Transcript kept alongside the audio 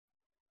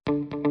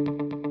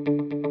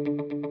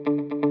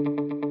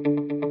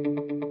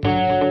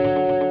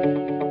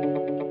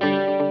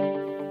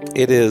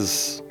It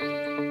is...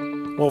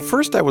 Well,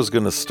 first I was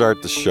going to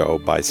start the show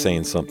by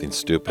saying something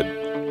stupid,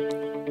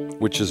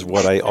 which is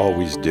what I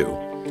always do.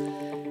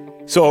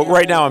 So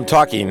right now I'm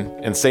talking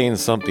and saying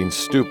something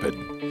stupid.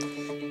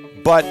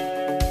 But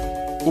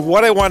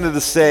what I wanted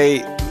to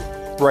say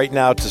right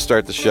now to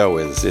start the show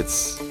is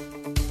it's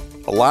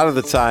a lot of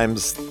the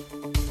times,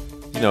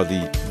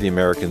 the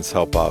Americans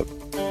help out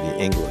the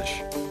English.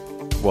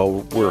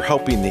 Well, we're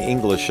helping the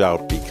English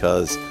out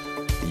because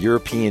the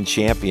European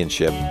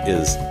Championship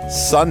is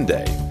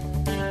Sunday.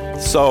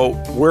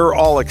 So we're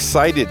all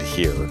excited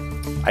here.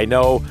 I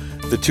know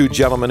the two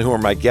gentlemen who are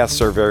my guests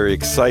are very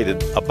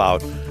excited about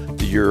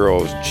the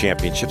Euro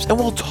Championships, and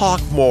we'll talk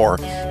more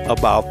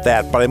about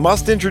that. But I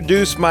must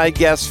introduce my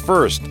guests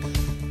first.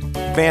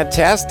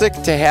 Fantastic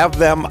to have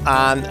them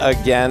on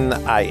again.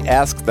 I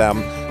ask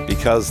them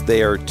because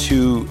they are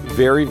two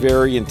very,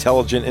 very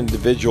intelligent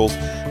individuals,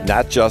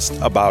 not just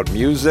about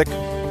music.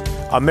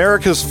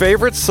 America's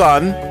favorite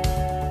son,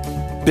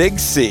 Big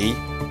C,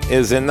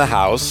 is in the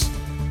house.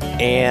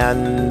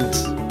 And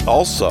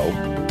also,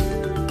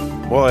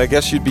 well, I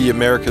guess you'd be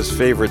America's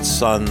favorite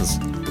son's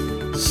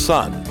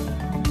son.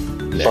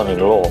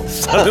 Son-in-law.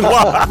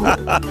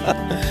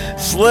 Son-in-law.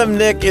 Slim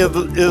Nick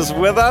is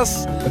with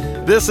us.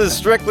 This is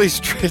Strictly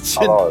Stritch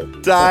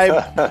and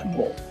Time.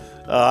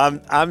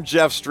 I'm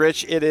Jeff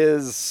Stritch. It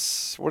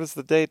is, what is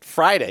the date?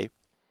 Friday,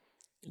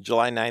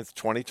 July 9th,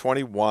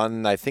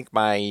 2021. I think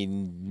my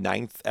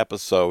 9th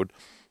episode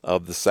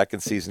of the second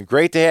season.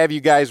 Great to have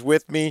you guys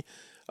with me.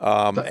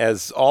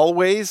 As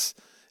always,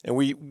 and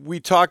we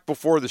talked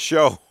before the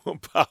show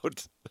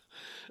about,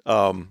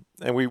 and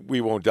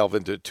we won't delve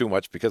into it too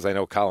much because I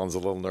know Colin's a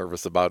little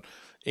nervous about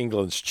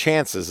England's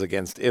chances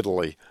against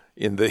Italy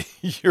in the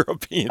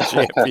European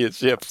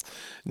Championships.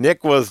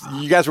 Nick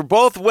you guys were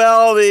both,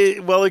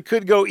 it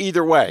could go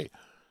either way.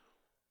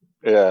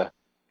 Yeah.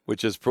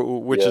 That's the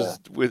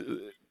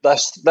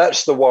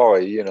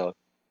worry,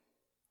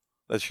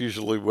 That's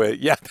usually where,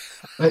 yeah.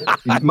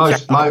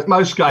 most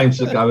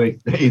games are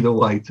going either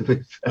way, to be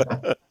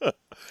fair.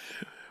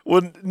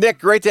 Well, Nick,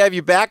 great to have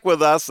you back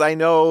with us. I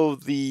know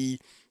the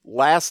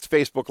last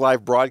Facebook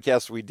Live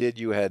broadcast we did,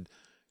 you had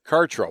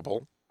car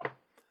trouble.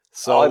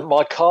 So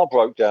my car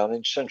broke down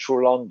in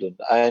central London,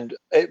 and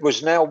it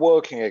was now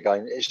working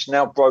again. It's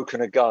now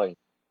broken again.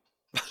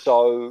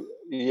 So,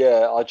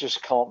 yeah, I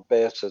just can't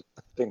bear to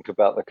think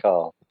about the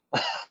car.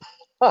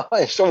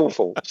 It's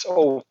awful. It's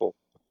awful.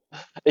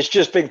 It's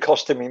just been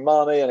costing me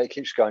money, and it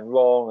keeps going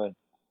wrong. And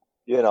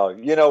you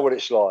know what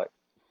it's like.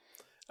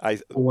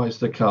 Always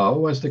the car.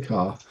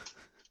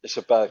 It's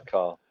a bad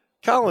car.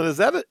 Colin, is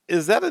that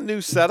a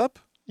new setup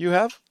you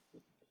have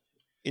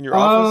in your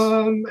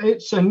office?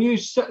 It's a new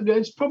set.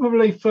 It's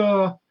probably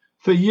for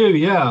you,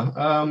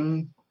 yeah.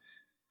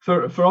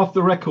 For off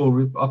the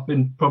record, I've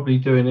been probably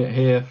doing it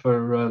here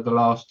for the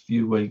last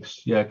few weeks,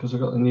 yeah, because I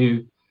got the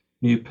new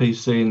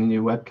PC and the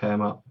new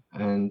webcam up,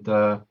 and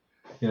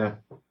yeah.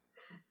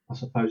 I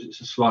suppose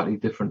it's a slightly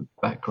different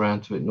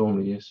background to it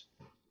normally is.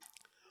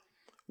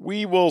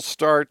 We will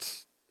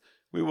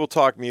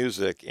talk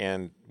music,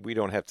 and we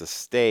don't have to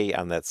stay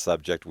on that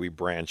subject. We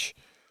branch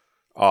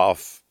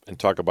off and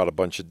talk about a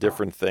bunch of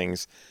different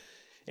things.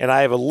 And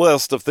I have a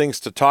list of things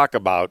to talk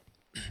about,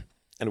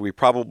 and we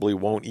probably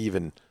won't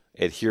even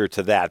adhere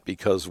to that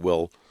because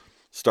we'll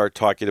start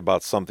talking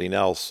about something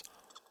else.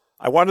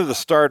 I wanted to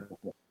start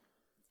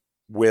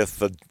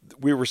with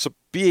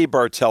B.A.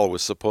 Bartell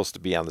was supposed to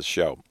be on the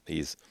show.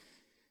 He's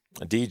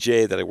a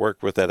DJ that I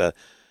worked with at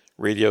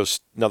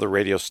another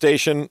radio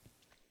station.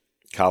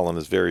 Colin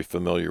is very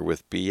familiar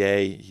with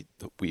B.A.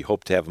 We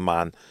hope to have him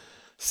on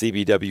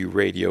CBW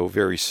radio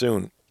very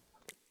soon.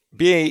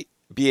 B.A.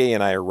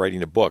 and I are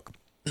writing a book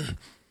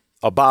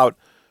about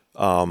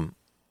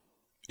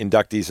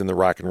inductees in the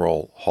Rock and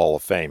Roll Hall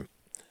of Fame.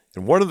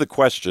 And one of the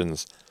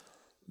questions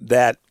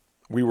that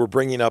we were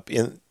bringing up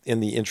in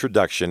the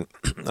introduction,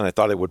 and I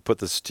thought I would put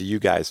this to you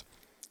guys,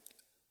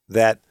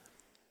 that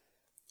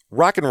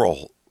rock and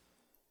roll,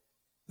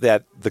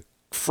 that the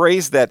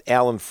phrase that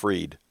Alan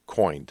Freed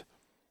coined,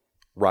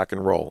 rock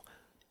and roll,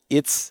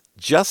 it's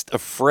just a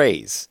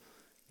phrase.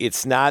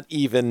 It's not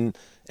even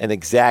an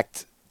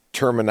exact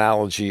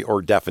terminology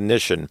or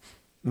definition.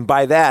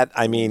 By that,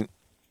 I mean,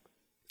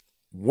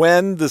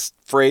 when this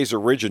phrase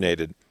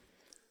originated,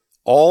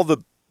 all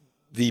the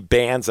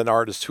bands and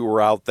artists who were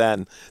out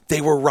then,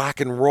 they were rock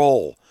and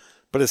roll.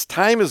 But as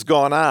time has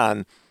gone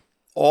on,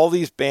 all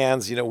these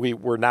bands,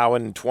 we're now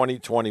in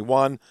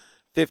 2021,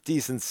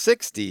 50s and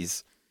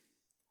 60s.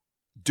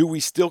 Do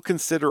we still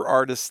consider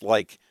artists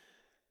like,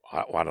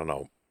 I don't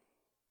know,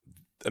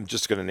 I'm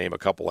just going to name a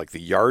couple, like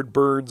the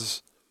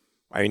Yardbirds?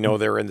 I know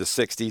they're in the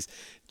 60s.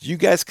 Do you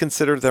guys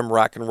consider them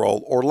rock and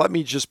roll? Or let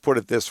me just put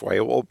it this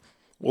way. We'll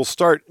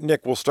start,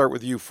 Nick, we'll start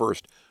with you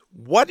first.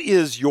 What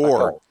is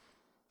your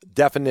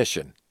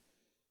definition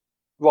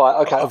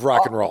of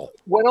rock and roll?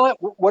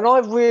 When I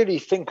really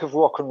think of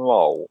rock and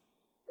roll,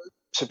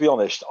 to be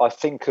honest, I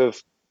think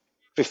of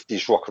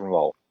 50s rock and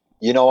roll.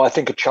 I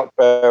think of Chuck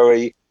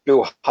Berry,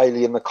 Bill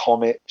Haley and the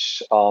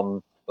Comets,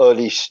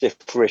 early Stiff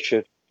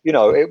Richard.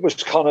 It was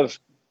kind of,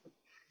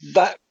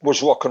 that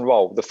was rock and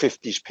roll, the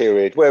 50s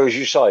period. Whereas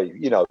you say,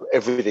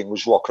 everything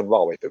was rock and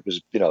roll. If it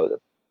was,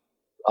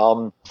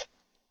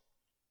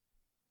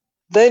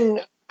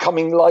 then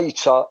coming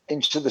later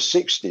into the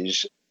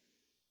 60s,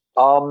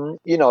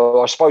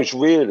 I suppose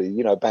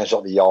really, bands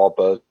like the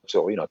Yardbirds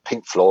or,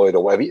 Pink Floyd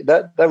or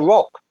whatever, they're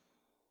rock.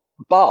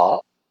 But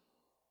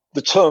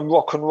the term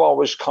rock and roll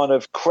has kind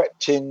of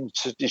crept in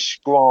to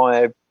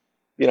describe,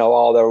 they're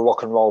a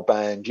rock and roll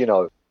band,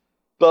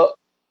 But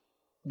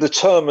the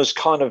term has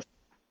kind of,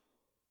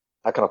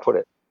 how can I put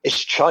it? It's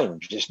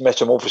changed. It's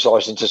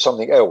metamorphosized into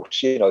something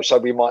else, So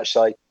we might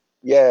say,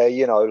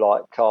 you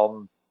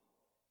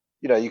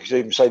could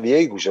even say the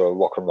Eagles are a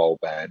rock and roll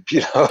band,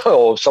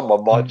 or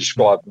someone might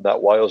describe them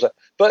that way.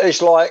 But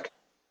it's like,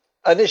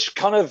 and it's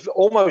kind of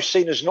almost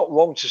seen as not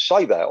wrong to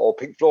say that, or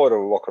Pink Floyd are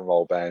a rock and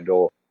roll band,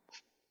 or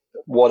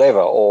whatever,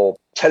 or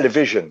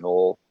Television,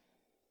 or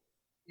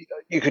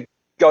you could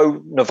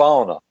go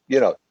Nirvana,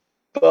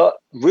 But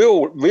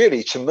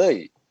really, to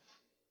me,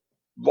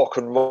 rock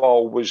and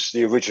roll was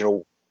the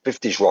original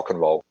 50s rock and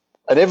roll,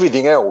 and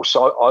everything else.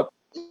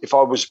 If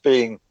I was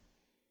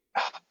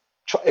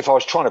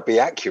trying to be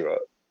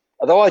accurate,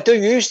 although I do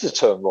use the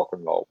term rock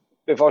and roll,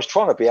 if I was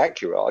trying to be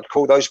accurate, I'd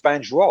call those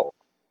bands rock.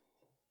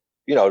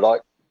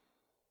 Like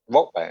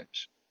rock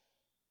bands.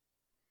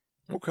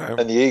 Okay.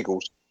 And the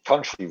Eagles,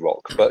 country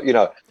rock. But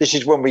this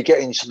is when we get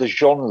into the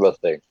genre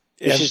thing.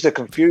 This is the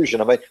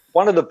confusion. I mean,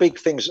 one of the big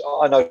things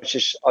I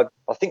noticed, I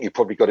think you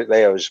probably got it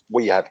there as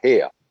we have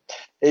here,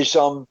 is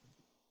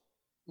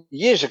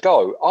years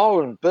ago,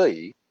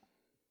 R&B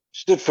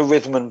stood for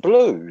rhythm and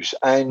blues.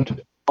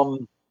 And,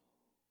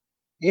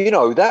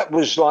 that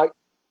was like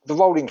the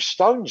Rolling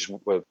Stones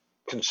were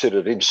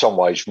considered in some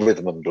ways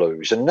rhythm and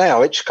blues. And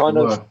now it's kind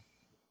of,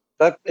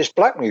 it's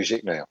black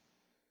music now.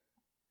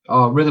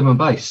 Oh, rhythm and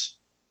bass.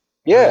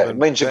 Yeah, it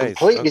means a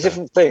completely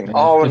different thing. Yeah,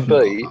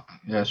 R&B,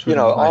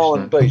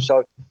 R&B.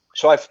 So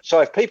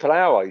if people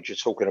our age are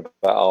talking about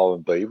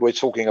R&B, we're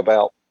talking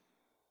about,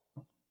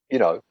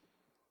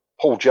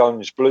 Paul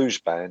Jones Blues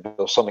Band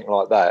or something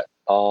like that.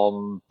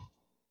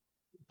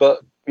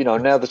 But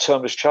now the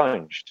term has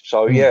changed.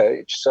 So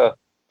it's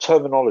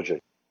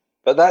terminology.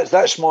 But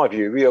that's my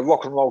view. Yeah,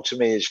 rock and roll to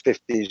me is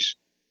 50s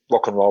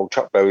rock and roll.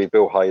 Chuck Berry,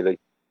 Bill Haley,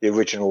 the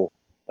original.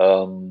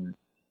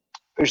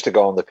 Who's the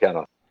guy on the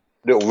piano?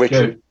 Little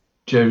Richard.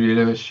 Jerry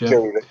Lewis. Yeah.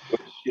 Jerry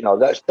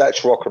Lewis.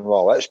 That's rock and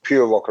roll. That's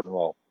pure rock and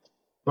roll.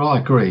 Well, I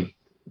agree.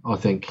 I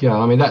think,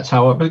 I mean, that's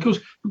how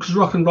because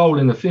rock and roll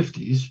in the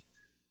 50s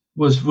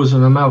was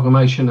an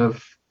amalgamation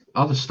of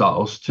other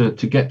styles to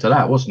get to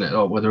that, wasn't it?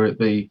 Or whether it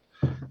be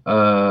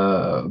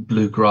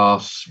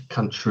bluegrass,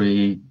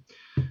 country,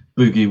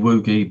 boogie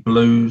woogie,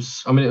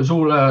 blues. I mean, it was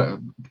all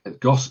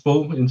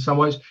gospel in some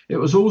ways. It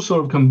was all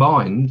sort of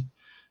combined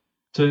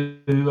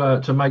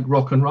to make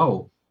rock and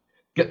roll,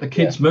 get the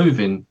kids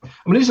moving.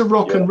 I mean, is a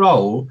rock and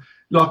roll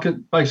like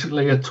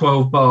basically a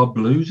 12-bar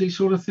bluesy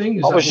sort of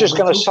thing? I was just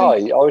going to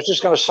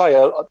say,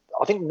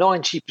 I think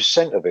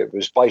 90% of it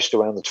was based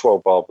around the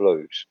 12-bar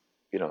blues,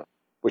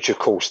 which of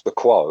course the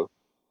Quo.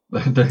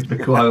 the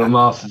Quo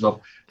masters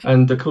of.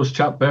 And of course,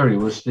 Chuck Berry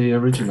was the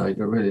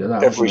originator, really, of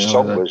that. Every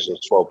song was a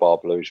 12-bar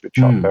blues with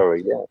Chuck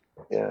Berry,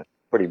 yeah,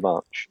 pretty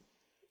much.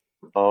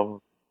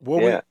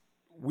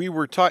 We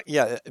were talking,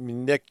 I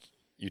mean, Nick,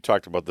 you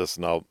talked about this,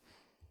 and I'll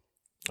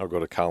go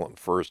to Colin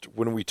first.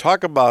 When we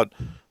talk about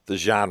the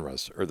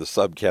genres or the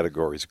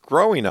subcategories,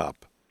 growing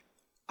up,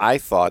 I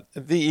thought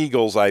the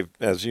Eagles,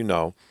 as you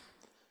know,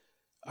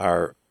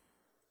 are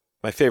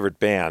my favorite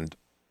band,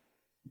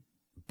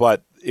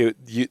 but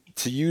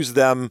to use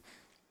them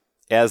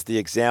as the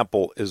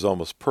example is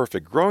almost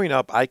perfect. Growing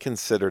up, I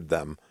considered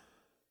them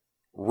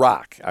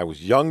rock. I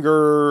was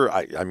younger.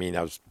 I mean,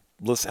 I was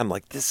listening. I'm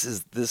like, this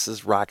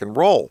is rock and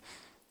roll.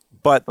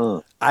 But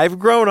I've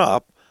grown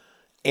up,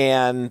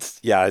 and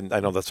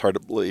I know that's hard to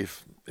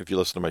believe if you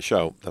listen to my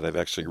show that I've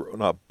actually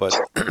grown up, but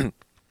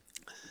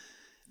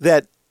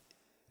that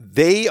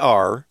they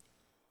are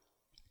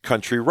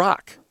country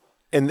rock.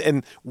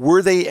 And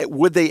would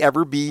they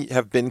ever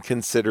have been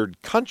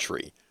considered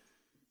country?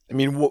 I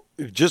mean,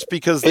 just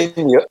because in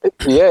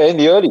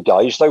the early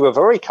days they were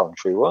very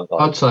country, weren't they?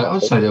 I'd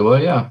say they were.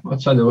 Yeah,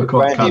 I'd say they were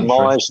quite Randy country.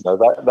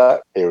 Meisner,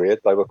 that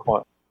period they were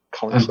quite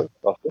country.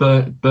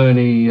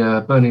 Bernie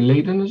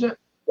Leadon, is it?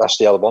 That's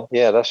the other one.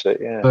 Yeah, that's it.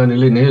 Yeah, Bernie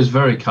Leadon. He was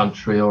very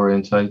country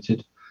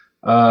orientated,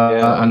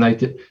 and they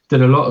did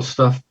a lot of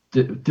stuff.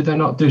 Did they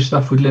not do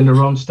stuff with Linda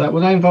Ronstadt?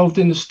 Were they involved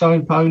in the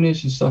Stone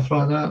Ponies and stuff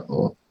like that?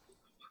 Or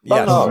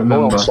yes, I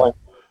remember.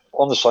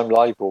 On the same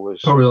label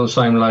as probably on the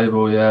same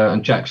label,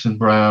 and Jackson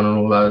Browne and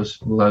all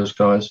those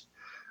guys.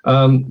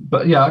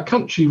 But yeah,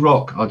 country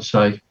rock, I'd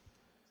say.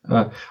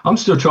 I'm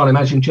still trying to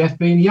imagine Jeff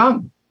being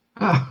young.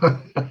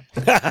 Wow.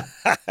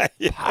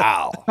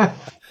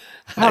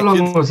 How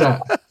long was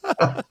that?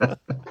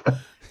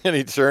 An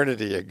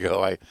eternity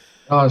ago.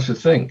 I should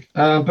think.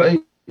 But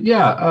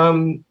yeah,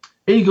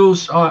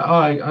 Eagles.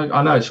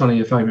 I know it's one of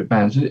your favourite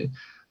bands.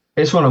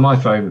 It's one of my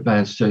favourite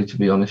bands too, to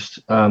be honest.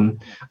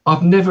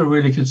 I've never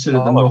really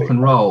considered them rock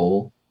and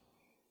roll.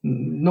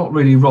 Not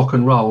really rock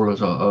and roll,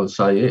 as I would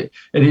say.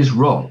 It is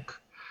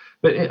rock,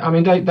 but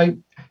they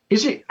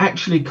is it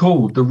actually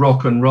called the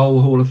Rock and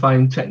Roll Hall of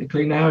Fame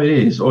technically now? It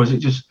is, or is it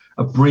just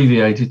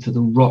abbreviated to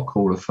the Rock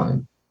Hall of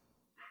Fame?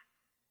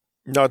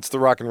 No, it's the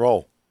Rock and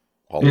Roll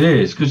Hall. It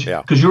is,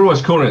 because you're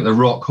always calling it the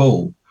Rock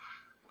Hall.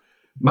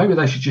 Maybe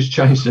they should just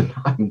change the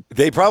name.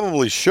 They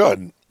probably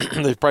should.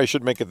 They probably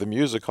should make it the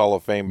Music Hall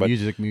of Fame. But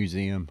Music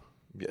Museum.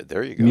 Yeah,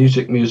 there you go.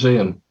 Music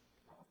Museum.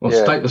 Well,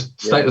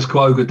 Status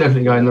Quo could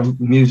definitely go in the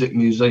Music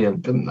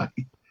Museum, couldn't they?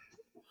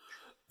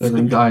 They've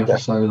been going for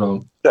so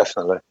long.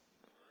 Definitely.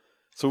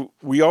 So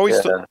we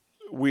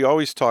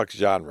always talk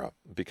genre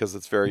because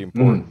it's very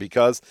important,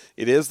 because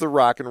it is the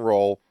Rock and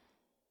Roll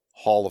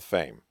Hall of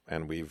Fame.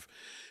 And we've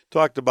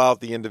talked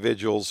about the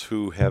individuals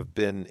who have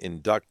been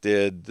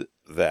inducted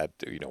that,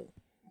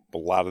 a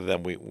lot of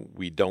them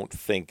we don't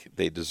think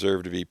they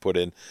deserve to be put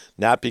in,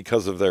 not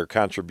because of their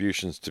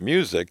contributions to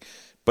music,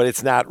 but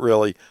it's not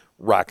really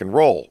rock and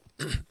roll.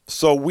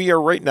 So we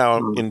are right now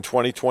in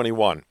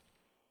 2021.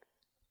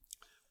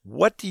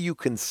 What do you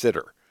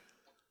consider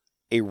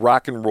a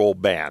rock and roll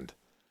band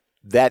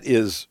that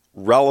is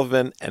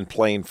relevant and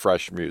playing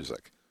fresh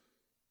music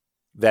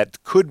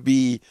that could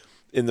be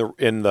in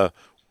the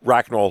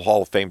Rock and Roll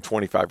Hall of Fame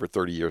 25 or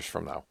 30 years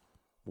from now?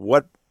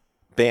 What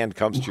band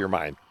comes to your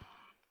mind?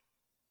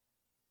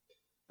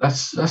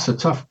 That's a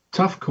tough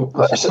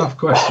question.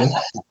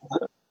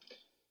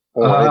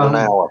 An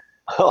hour.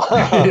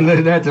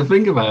 They had to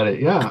think about it.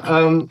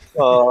 Yeah.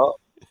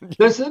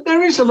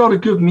 There is a lot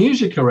of good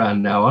music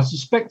around now. I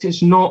suspect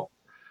it's not,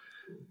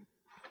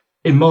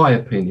 in my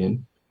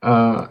opinion,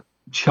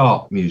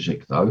 chart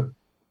music though.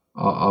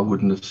 I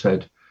wouldn't have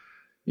said.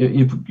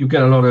 You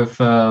get a lot of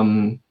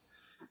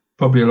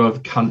probably a lot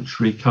of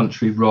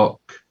country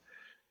rock,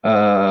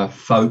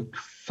 folk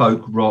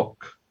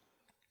rock,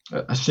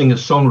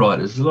 singer-songwriters.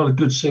 There's a lot of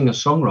good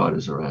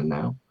singer-songwriters around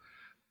now.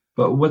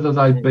 But whether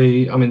they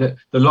be, the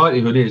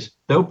likelihood is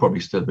they'll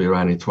probably still be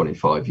around in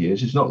 25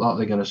 years. It's not like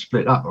they're going to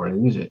split up or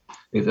anything, is it?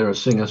 If they're a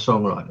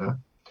singer-songwriter.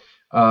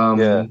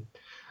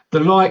 The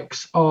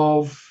likes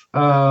of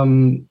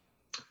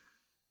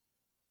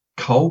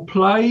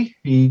Coldplay,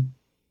 he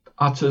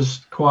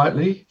utters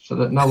quietly so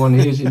that no one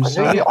hears him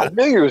say it. I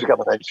knew you was going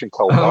to mention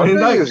Coldplay. I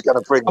knew you was going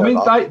to bring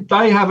that up.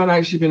 They haven't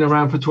actually been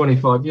around for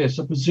 25 years,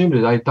 so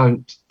presumably they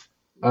don't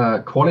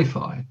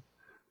qualify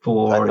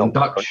for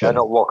induction. They're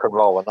not rock and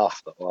roll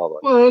enough, are they?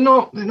 Well, they're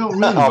not really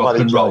rock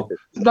and roll.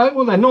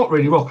 They're not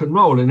really rock and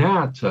roll in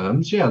our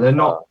terms. Yeah, they're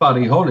not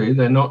Buddy Holly.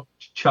 They're not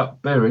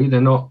Chuck Berry.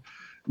 They're not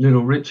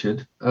Little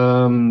Richard. They're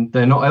not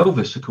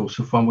Elvis, of course,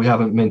 one we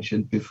haven't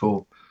mentioned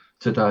before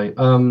today.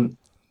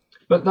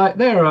 But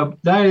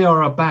they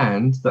are a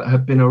band that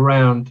have been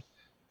around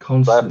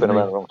constantly. They've been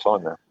around a long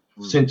time now.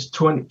 Since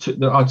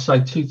I'd say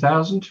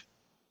 2000.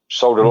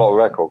 Sold a lot of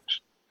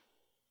records.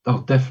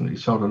 Oh, definitely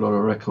sold a lot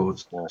of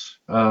records. Yes.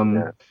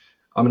 I'm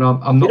not.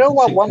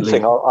 One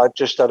thing I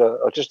just had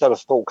a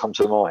thought come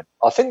to mind.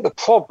 I think the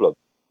problem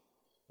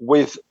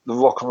with the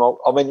rock and roll.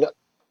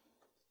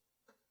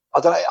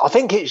 I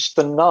think it's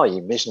the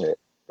name, isn't it?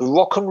 The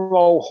Rock and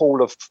Roll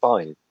Hall of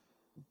Fame.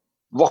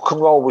 Rock and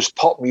roll was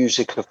pop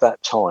music of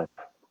that time,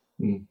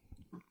 and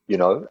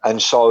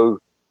so,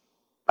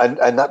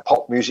 and that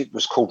pop music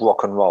was called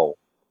rock and roll.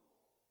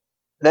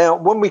 Now,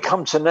 when we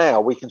come to now,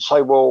 we can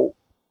say, well,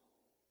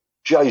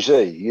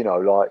 Jay-Z,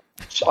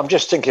 I'm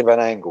just thinking of an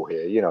angle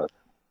here,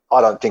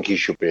 I don't think he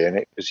should be in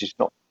it because he's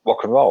not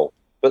rock and roll.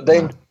 But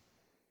then,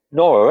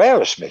 nor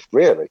Aerosmith,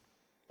 really.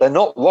 They're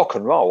not rock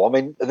and roll.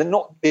 They're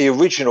not the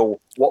original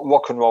what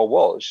rock and roll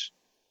was.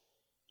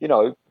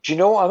 Do you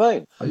know what I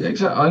mean?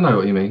 Exactly. I know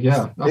what you mean.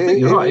 Yeah, I think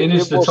you're right. It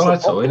is the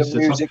title. It's the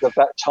music of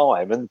that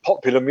time, and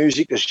popular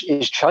music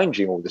is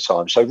changing all the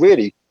time. So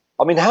really,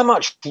 how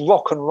much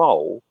rock and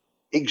roll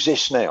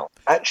exists now?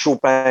 Actual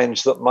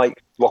bands that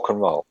make rock and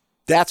roll.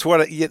 That's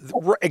what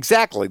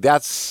exactly.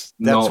 That's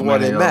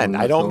what it meant.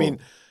 I don't mean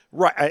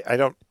right. I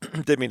don't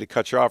didn't mean to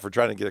cut you off or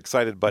trying to get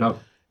excited, but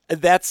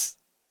that's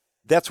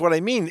what I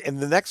mean.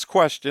 And the next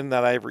question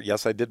that I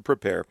did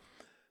prepare,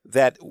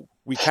 that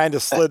we kind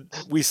of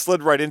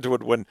slid right into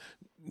it when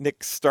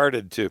Nick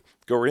started to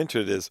go into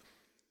it is,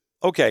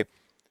 okay.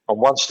 I'm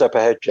one step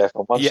ahead, Jeff.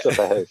 I'm one step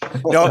ahead.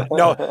 No.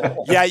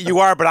 Yeah, you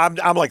are, but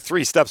I'm like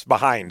 3 steps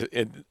behind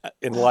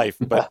in life.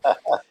 But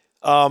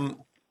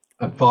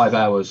 5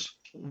 hours.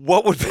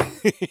 What would be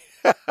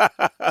okay,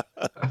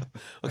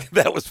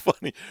 that was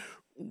funny.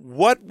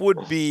 What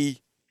would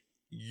be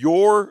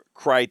your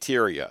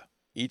criteria,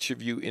 each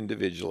of you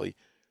individually,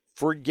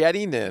 for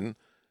getting in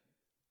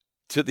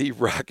to the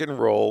Rock and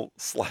Roll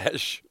 /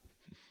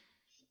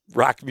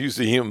 Rock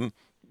Museum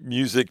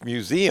Music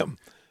Museum?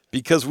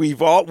 Because we've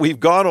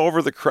gone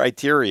over the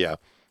criteria.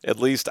 At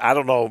least I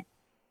don't know.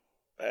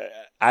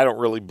 I don't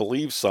really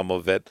believe some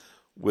of it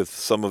with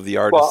some of the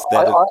artists.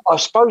 I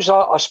suppose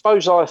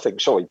I think.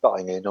 Sorry,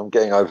 butting in. I'm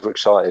getting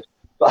overexcited.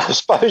 But I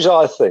suppose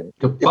I think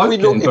if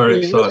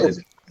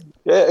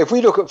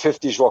we look at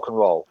 50s rock and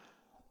roll,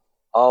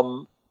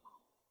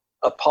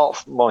 apart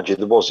from, mind you,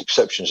 there was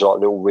exceptions like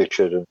Little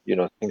Richard and, you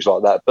know, things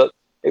like that, but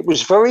it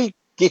was very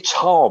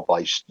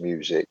guitar-based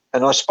music.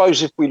 And I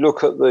suppose if we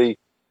look at the,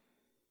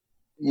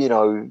 you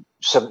know,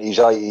 70s,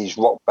 80s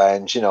rock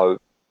bands, you know,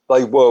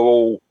 they were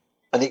all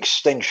an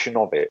extension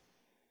of it,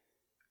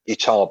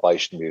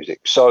 guitar-based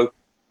music. So,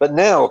 but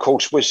now, of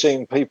course, we're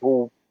seeing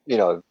people, you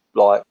know,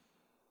 like,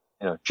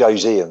 you know,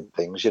 Jay-Z and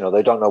things, you know,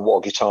 they don't know what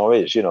a guitar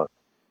is, you know.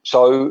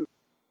 So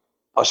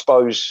I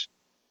suppose,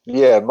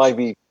 yeah,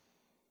 maybe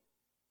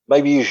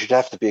you should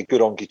have to be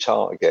good on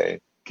guitar to get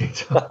in.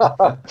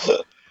 Guitar.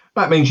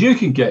 That means you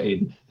can get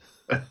in.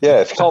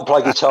 Yeah, if you can't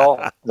play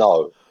guitar,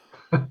 no.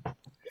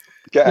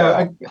 Get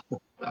out.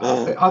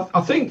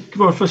 I think,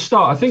 well, for a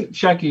start, I think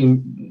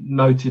Shaggy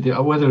noted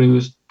it, whether he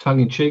was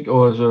tongue-in-cheek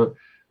or as a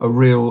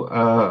real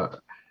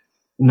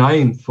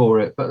name for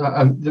it, but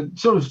the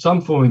sort of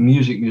some form of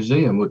music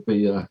museum would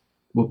be. I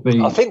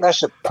think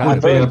that's a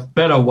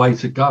better way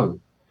to go.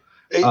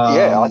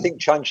 I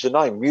think change the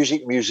name,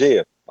 Music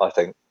Museum. I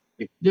think.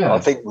 Yeah. I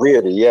think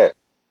really, yeah.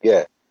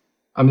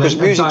 Because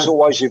music's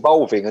always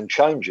evolving and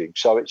changing,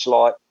 so it's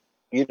like,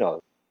 you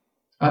know.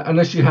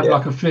 Unless you have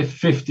like a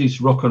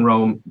 50s rock and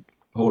roll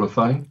Hall of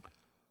Fame,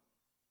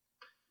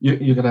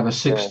 you could have a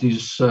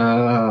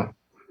 60s.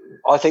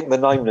 I think the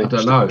name needs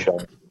to change.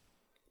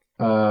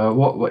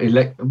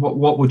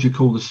 What would you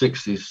call the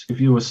 60s if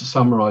you were to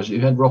summarise it?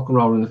 You had rock and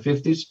roll in the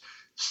 50s,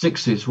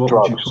 60s. What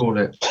would you call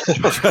it?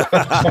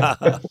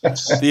 The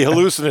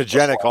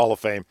hallucinogenic Hall of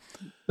Fame.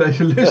 The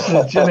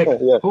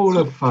hallucinogenic Hall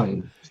of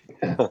Fame.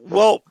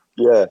 Well,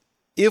 yeah.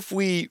 If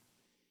we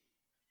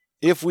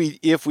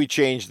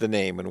change the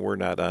name, and we're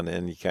not on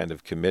any kind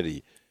of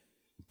committee,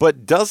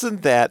 but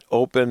doesn't that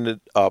open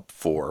it up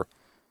for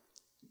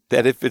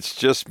that if it's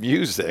just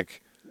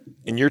music?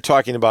 And you're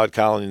talking about,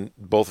 Colin,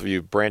 both of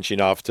you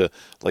branching off to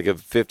like a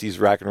 50s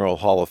rock and roll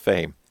Hall of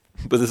Fame.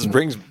 But this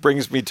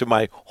brings me to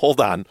my, hold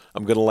on,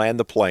 I'm going to land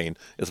the plane,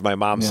 as my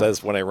mom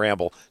says when I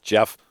ramble.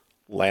 Jeff,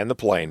 land the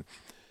plane.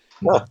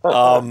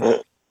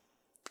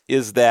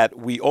 Is that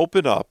we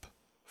open up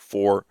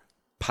for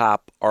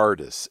pop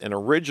artists. And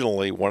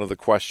originally, one of the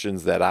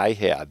questions that I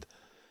had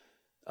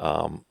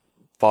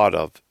thought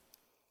of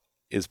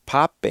is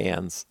pop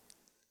bands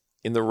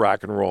in the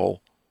Rock and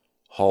Roll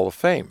Hall of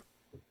Fame.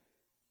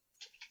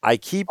 Go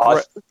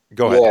ahead.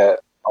 Yeah,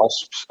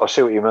 I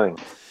see what you mean.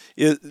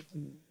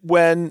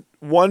 When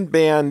one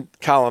band,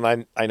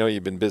 Colin, I know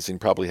you've been busy and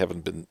probably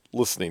haven't been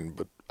listening,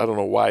 but I don't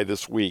know why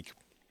this week.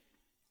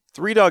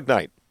 Three Dog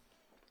Night,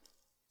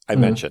 I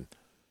mentioned.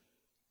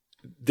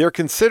 They're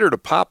considered a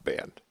pop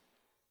band.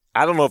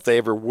 I don't know if they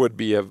ever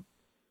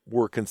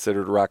were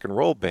considered a rock and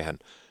roll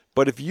band.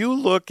 But if you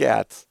look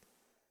at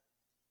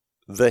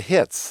the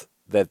hits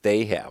that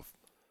they have,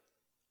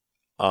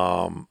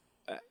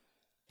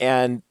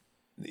 and,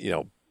 you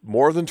know,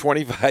 more than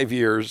 25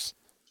 years,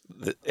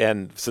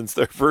 and since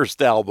their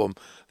first album,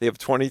 they have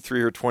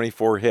 23 or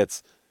 24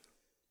 hits.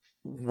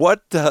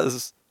 What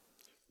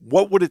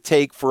would it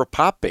take for a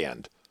pop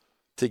band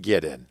to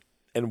get in?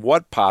 And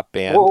what pop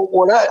band?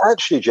 Well,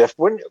 actually, Jeff,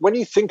 when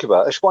you think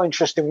about it, it's quite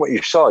interesting what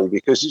you say,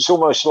 because it's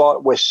almost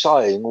like we're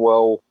saying,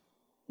 well,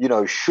 you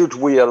know, should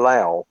we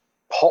allow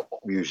pop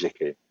music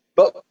in?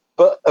 But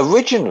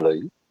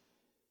originally,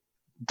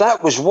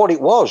 that was what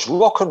it was.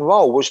 Rock and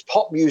roll was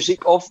pop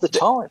music of the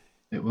time.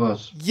 It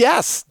was.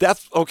 Yes,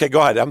 that's okay.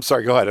 Go ahead. I'm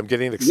sorry. Go ahead. I'm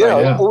getting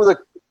excited. Yeah,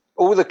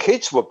 all the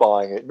kids were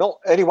buying it. Not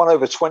anyone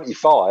over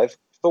 25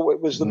 thought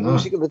it was the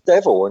music of the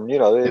devil, and you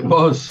know it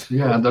was.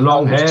 Yeah, the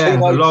long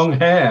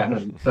hair,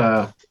 and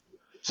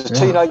it's a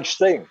teenage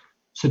thing.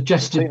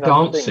 Suggestive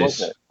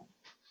dances.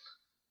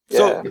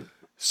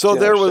 So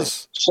there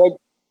was. So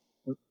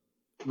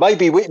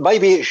maybe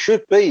it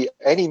should be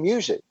any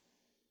music.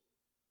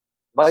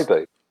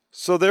 Maybe.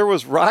 So there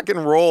was rock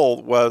and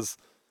roll was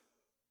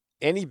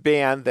any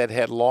band that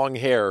had long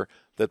hair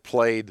that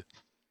played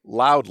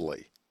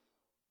loudly,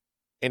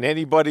 and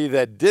anybody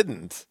that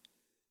didn't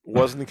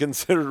wasn't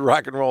considered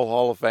Rock and Roll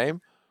Hall of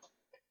Fame.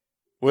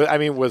 I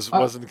mean,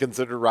 wasn't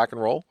considered rock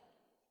and roll.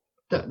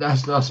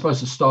 That's I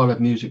suppose the style of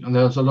music, and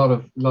there was a lot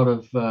of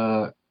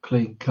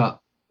clean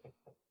cut,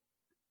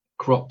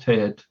 cropped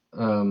haired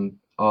artists.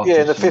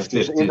 Yeah, in the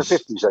 50s. In the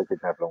 50s, they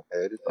didn't have long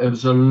hair, did they? There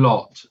was a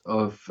lot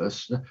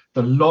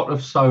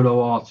of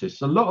solo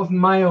artists, a lot of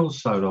male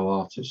solo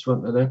artists,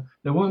 weren't there?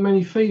 There weren't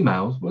many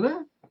females, were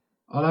there?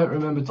 I don't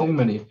remember too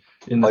many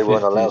in the 50s. They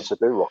weren't allowed to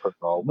do rock and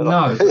roll.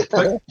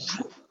 But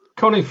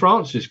Connie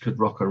Francis could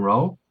rock and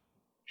roll.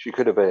 She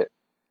could have been.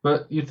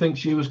 But you'd think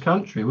she was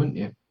country, wouldn't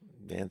you?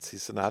 Nancy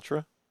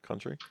Sinatra,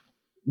 country?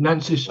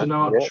 Nancy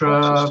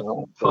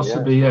Sinatra,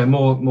 possibly,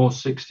 more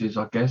 60s,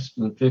 I guess,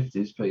 than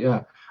 50s. But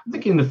yeah, I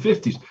think in the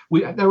 50s,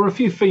 there were a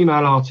few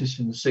female artists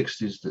in the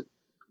 60s that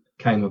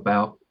came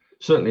about,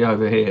 certainly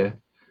over here,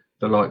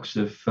 the likes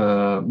of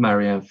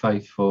Marianne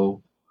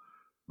Faithfull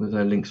with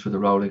her links with the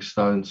Rolling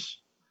Stones.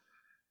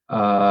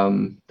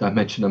 Don't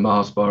mention the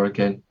Mars Bar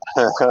again.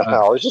 I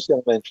was just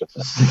going to mention.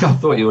 I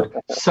thought you would.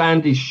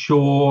 Sandy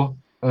Shaw,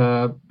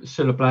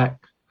 Cilla Black.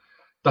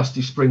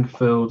 Dusty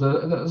Springfield.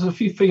 There's a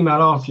few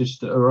female artists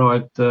that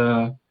arrived.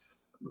 They're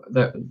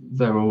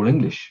all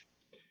English.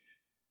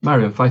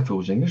 Marianne Faithfull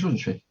was English,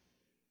 wasn't she?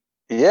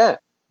 Yeah.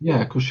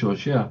 Yeah, of course she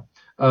was. Yeah.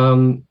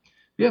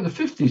 Yeah, the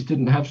 50s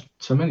didn't have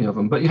so many of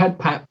them, but you had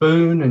Pat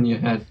Boone and you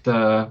had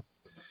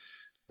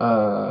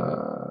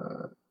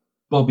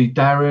Bobby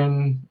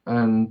Darin,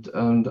 and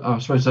I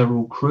suppose they were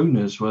all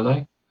crooners, were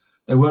they?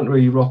 They weren't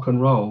really rock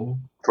and roll.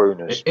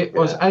 Crooners. It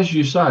was, as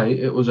you say,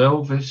 it was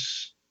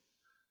Elvis.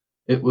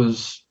 It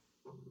was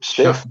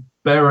Chuck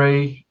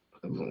Berry,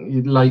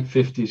 late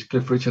 50s.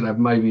 Cliff Richard had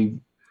maybe.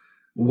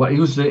 Well, he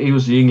was the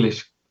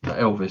English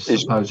Elvis,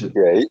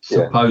 supposedly.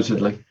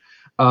 Supposedly.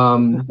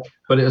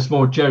 But it was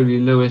more Jerry Lee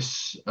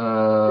Lewis,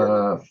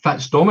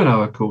 Fats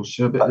Domino, of course.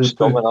 Fats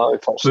Domino,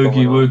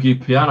 Boogie Woogie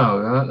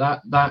Piano.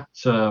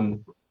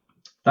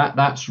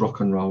 That's rock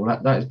and roll.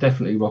 That is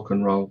definitely rock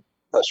and roll.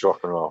 That's rock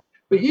and roll.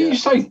 But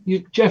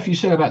Jeff, you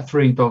said about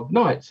Three Dog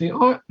Night. See,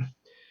 I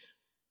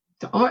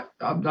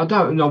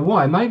don't know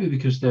why. Maybe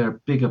because they're a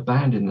bigger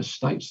band in the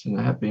States than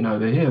they have been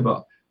over here.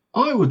 But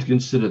I would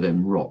consider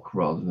them rock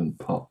rather than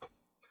pop.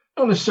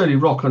 Not necessarily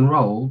rock and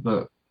roll,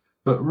 but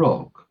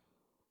rock.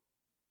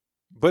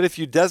 But if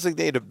you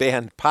designate a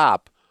band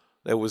pop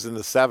that was in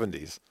the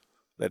 70s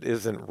that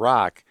isn't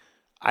rock,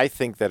 I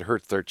think that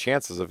hurts their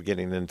chances of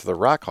getting into the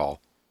Rock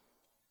Hall.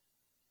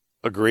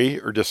 Agree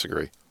or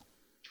disagree?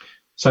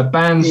 So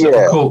bands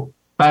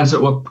that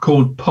were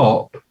called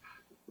pop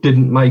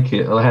didn't make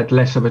it, or they had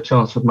less of a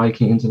chance of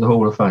making it into the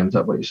Hall of Fame. Is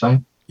that what you're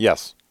saying?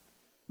 Yes.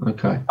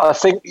 Okay. I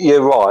think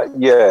you're right.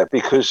 Yeah,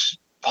 because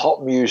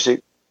pop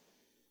music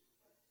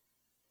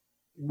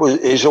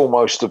is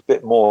almost a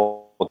bit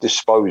more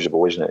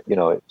disposable, isn't it?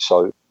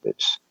 So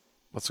it's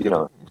that's a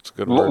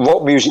good word.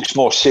 Rock music's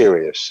more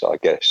serious, I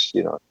guess.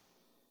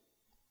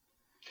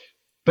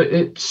 But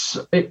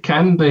it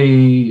can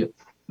be.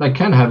 They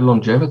can have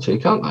longevity,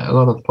 can't they? A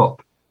lot of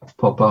pop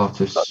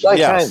artists. They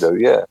can do,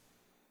 yeah.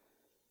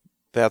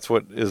 That's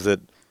what is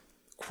it?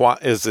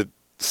 Is it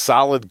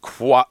solid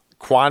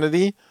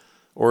quantity,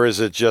 or is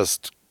it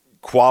just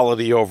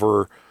quality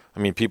over? I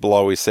mean, people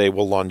always say,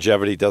 well,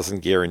 longevity doesn't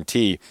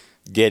guarantee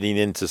getting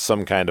into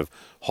some kind of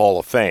Hall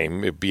of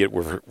Fame, be it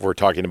we're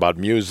talking about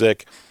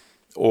music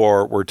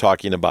or we're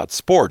talking about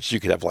sports. You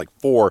could have like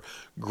 4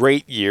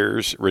 great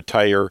years,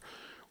 retire,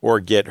 or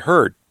get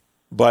hurt.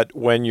 But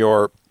when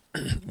you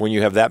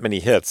have that many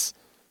hits,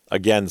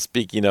 again,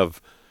 speaking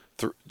of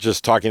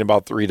just talking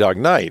about Three Dog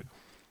Night,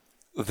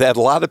 that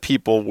a lot of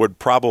people would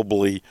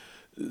probably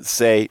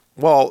say,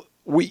 well,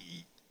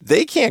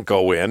 they can't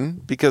go in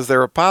because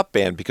they're a pop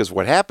band, because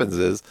what happens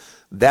is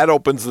that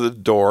opens the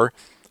door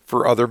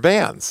for other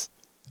bands.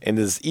 And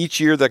as each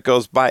year that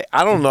goes by,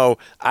 I don't know,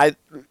 I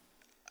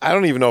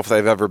don't even know if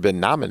they've ever been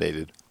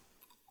nominated.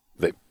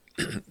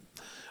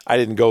 I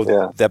didn't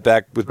go that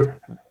back with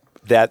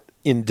that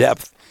in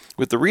depth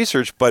with the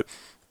research, but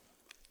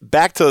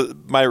back to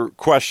my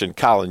question,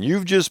 Colin,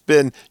 you've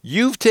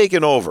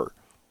taken over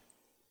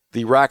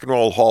the Rock and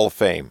Roll Hall of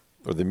Fame,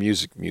 or the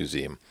Music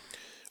Museum,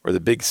 or the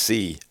Big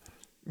C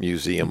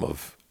Museum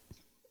of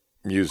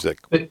Music.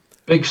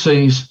 Big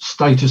C's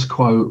Status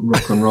Quo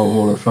Rock and Roll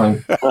Hall of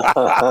Fame.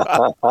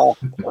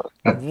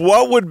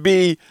 What would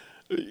be,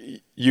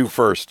 you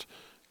first,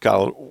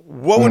 Colin,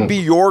 what would be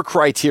your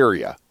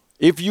criteria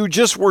if you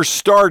just were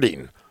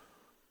starting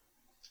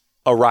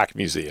a rock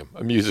museum,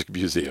 a music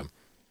museum?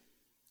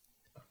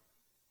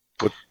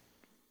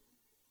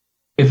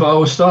 If I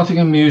was starting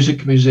a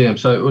music museum,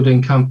 so it would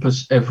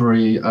encompass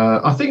every,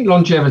 I think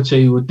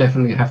longevity would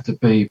definitely have to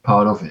be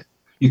part of it.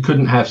 You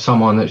couldn't have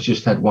someone that's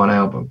just had one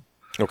album.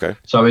 Okay.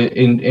 So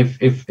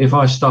if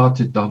I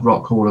started the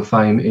Rock Hall of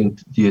Fame in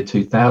the year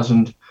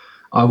 2000,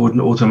 I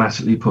wouldn't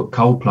automatically put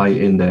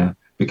Coldplay in there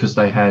because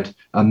they had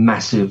a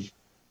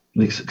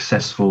massively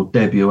successful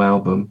debut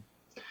album.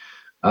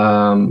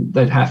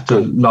 They'd have to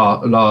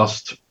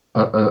last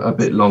a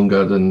bit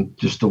longer than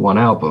just the one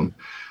album.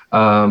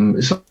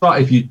 It's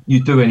like if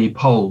you do any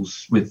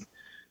polls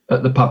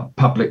at the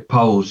public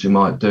polls you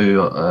might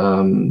do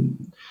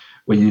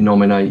where you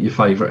nominate your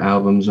favourite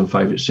albums and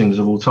favourite singers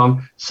of all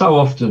time. So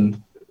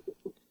often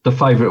the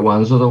favourite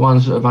ones are the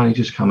ones that have only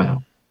just come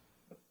out.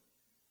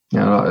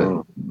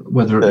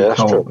 Whether it be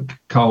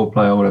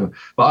Coldplay or whatever.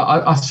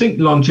 But I think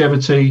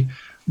longevity,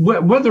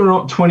 whether or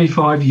not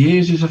 25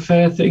 years is a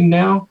fair thing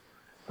now,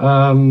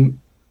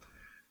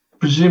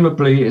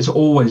 presumably it's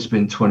always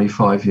been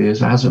 25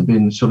 years. It hasn't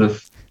been sort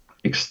of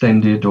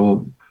extended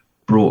or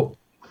brought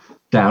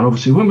down.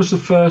 Obviously, when was the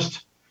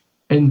first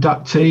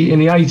inductee? In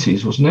the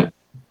 80s, wasn't it?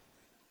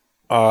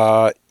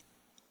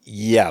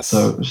 Yes.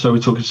 So we're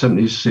talking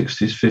 70s,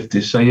 60s,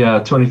 50s. So yeah,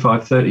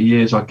 25, 30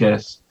 years, I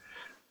guess.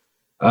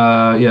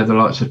 The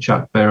likes of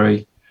Chuck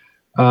Berry.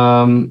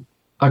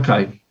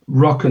 Okay,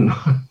 rock and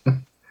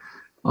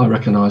I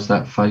recognise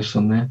that face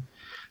on there.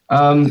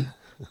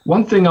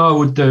 One thing I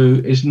would do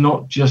is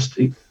not just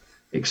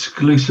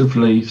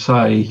exclusively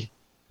say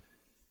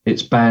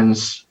it's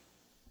bands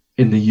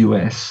in the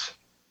US.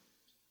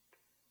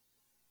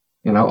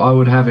 I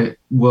would have it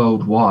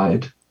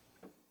worldwide.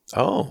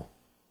 Oh.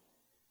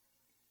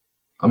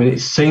 I mean,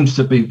 it seems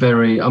to be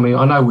very. I mean,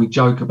 I know we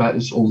joke about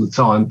this all the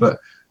time, but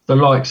the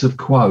likes of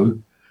Quo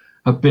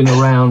have been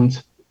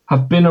around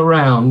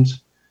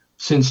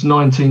since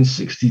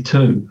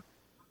 1962.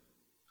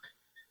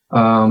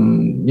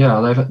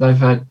 They've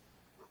had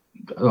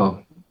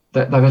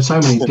so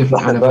many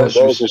different anniversaries.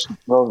 They're just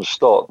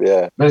non-stop,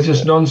 yeah. They're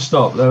just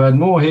non-stop. They've had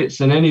more hits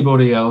than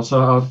anybody else.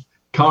 I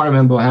can't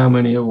remember how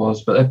many it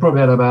was, but they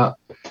probably had about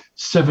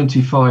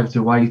 75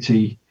 to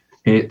 80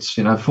 hits.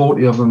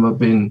 40 of them have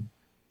been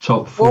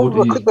top 40.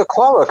 Well, the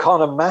Quo are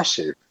kind of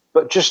massive,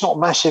 but just not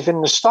massive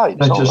in the States.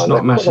 They're just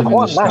not massive in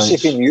the States. They're quite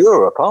massive in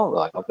Europe, aren't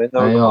they? I mean,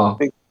 they are.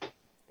 Big,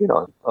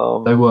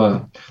 they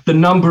were. The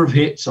number of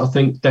hits, I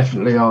think,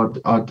 definitely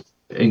I'd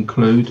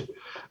include.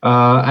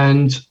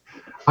 And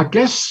I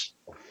guess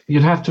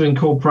you'd have to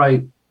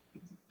incorporate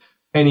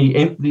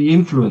the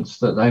influence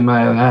that they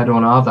may have had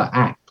on other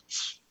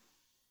acts.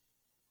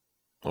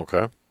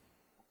 Okay.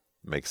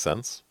 Makes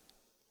sense.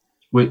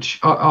 Which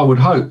I would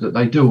hope that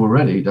they do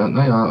already, don't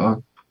they?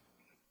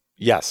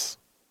 Yes.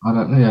 I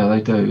don't know. Yeah,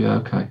 they do. Yeah,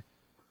 okay.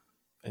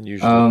 And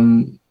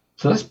usually,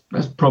 so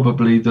that's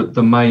probably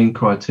the main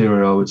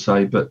criteria, I would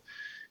say. But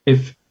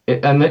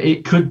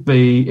it could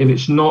be, if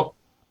it's not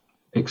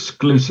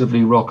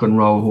exclusively Rock and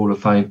Roll Hall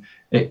of Fame,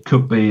 it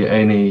could be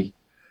any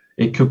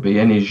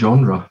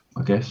genre,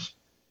 I guess.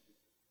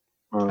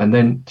 And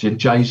then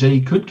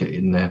Jay-Z could get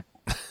in there.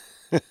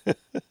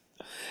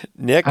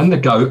 Nick and the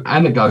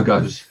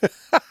Go-Go's.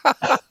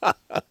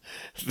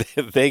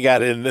 they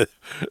got in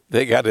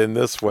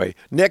this way.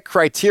 Nick,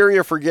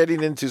 criteria for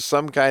getting into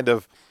some kind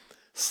of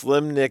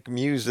Slim Nick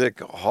Music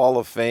Hall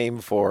of Fame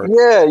for...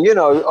 Yeah,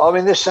 I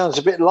mean, this sounds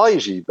a bit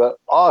lazy, but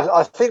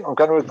I think I'm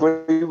going to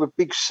agree with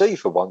Big C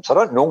for once. I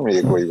don't normally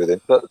agree with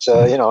him, but,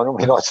 I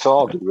normally like to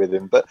argue with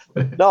him. But,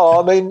 no,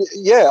 I mean,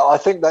 yeah, I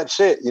think that's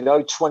it.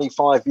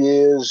 25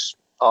 years,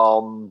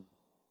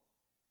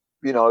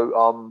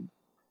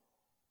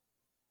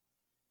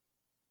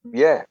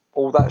 yeah,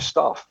 all that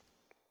stuff.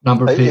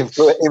 Number of hits.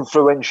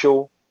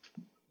 Influential.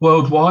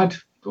 Worldwide?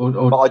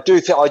 Or... I do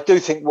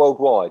think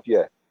worldwide,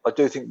 yeah. I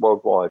do think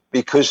worldwide,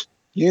 because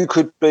you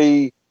could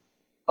be,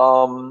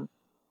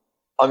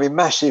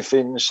 massive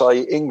in,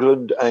 say,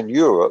 England and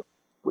Europe,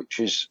 which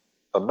is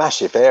a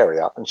massive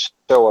area, and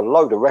sell a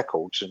load of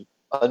records,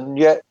 and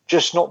yet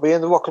just not be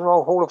in the Rock and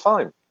Roll Hall of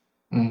Fame.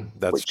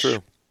 That's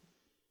true.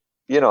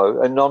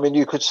 And I mean,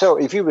 you could sell,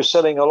 if you were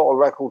selling a lot of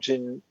records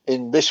in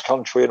this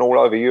country and all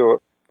over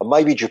Europe, and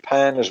maybe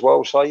Japan as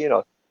well, say,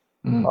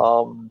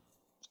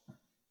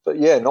 but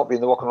yeah, not being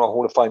in the Rock and Roll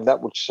Hall of Fame,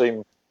 that would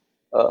seem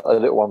a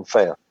little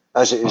unfair,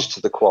 as it is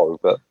to the Quo.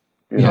 But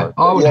I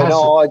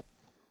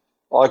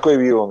agree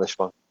with you on this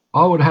one.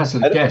 I would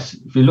hazard a guess,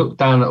 if you look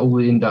down at all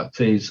the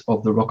inductees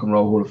of the Rock and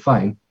Roll Hall of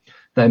Fame,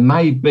 there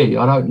may be,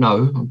 I don't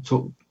know, I'm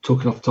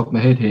talking off the top of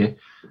my head here,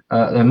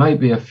 there may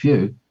be a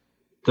few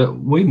that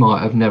we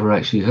might have never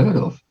actually heard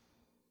of,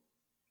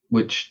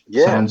 which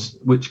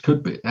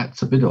could be,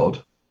 that's a bit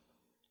odd.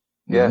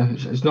 Yeah,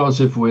 it's not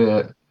as if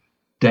we're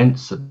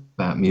dense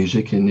about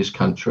music in this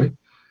country.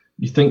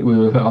 You think we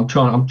were? I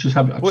just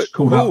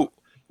called up.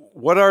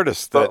 What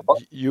artist that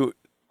you?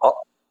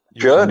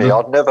 Journey.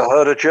 I'd never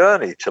heard of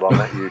Journey till I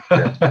met you.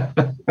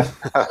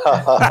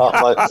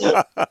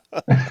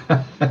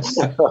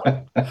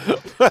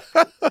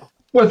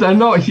 Well, they're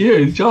not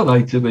huge, are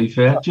they? To be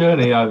fair,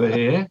 Journey over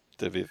here.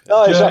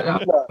 No,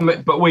 exactly.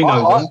 But we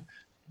know them.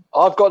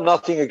 I've got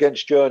nothing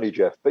against Journey,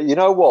 Jeff, but you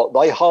know what?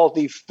 They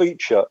hardly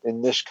feature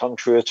in this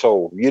country at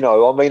all.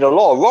 I mean, a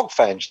lot of rock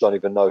fans don't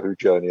even know who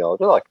Journey are,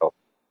 do they, Carl?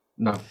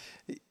 No.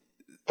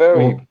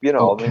 Very, I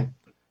mean...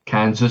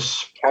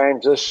 Kansas,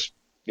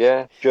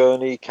 yeah.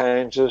 Journey,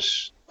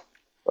 Kansas.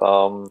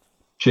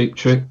 Cheap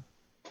Trick,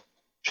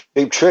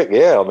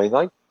 yeah. I mean,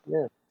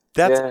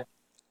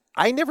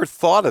 I never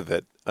thought of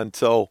it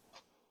until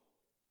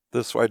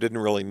this. I didn't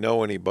really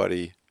know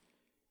anybody.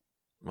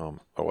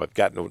 I've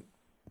gotten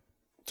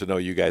to know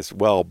you guys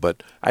well,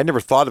 but I never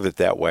thought of it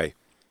that way.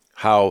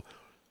 How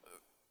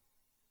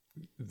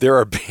there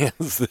are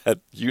bands that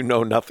you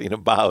know nothing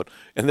about,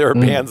 and there are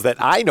bands that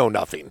I know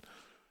nothing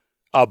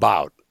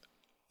about.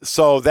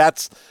 So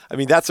that's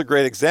a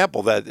great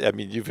example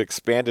you've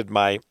expanded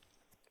my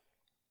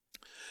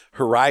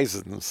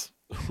horizons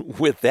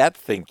with that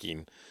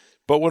thinking.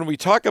 But when we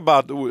talk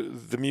about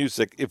the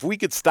music, if we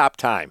could stop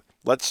time,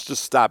 let's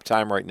just stop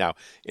time right now.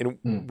 And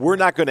we're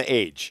not going to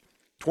age.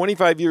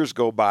 25 years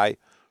go by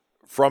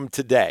from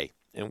today,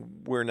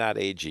 and we're not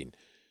aging.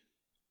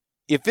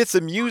 If it's a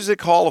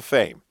music hall of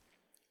fame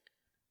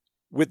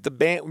with the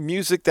band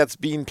music that's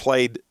being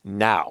played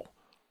now,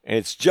 and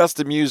it's just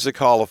a music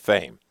hall of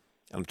fame,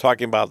 I'm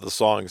talking about the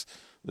songs,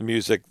 the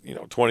music,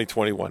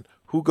 2021.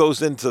 Who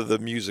goes into the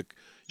music,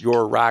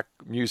 your rock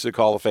music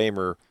hall of fame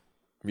or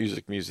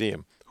music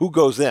museum? Who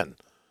goes in?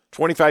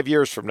 25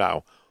 years from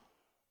now,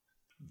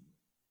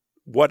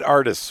 what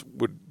artists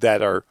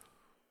that are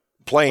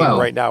playing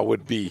right now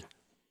would be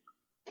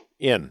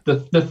in?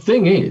 The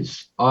thing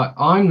is,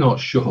 I'm not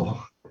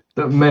sure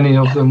that many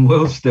of them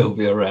will still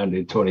be around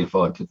in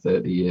 25 to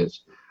 30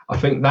 years. I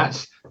think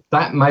that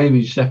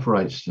maybe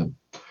separates them.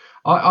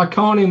 I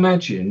can't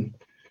imagine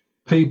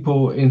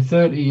people in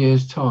 30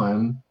 years'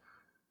 time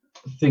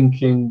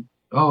thinking,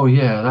 oh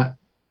yeah, that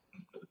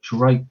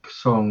Drake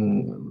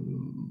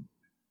song,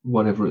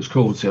 whatever it's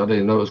called. See, I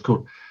didn't know it was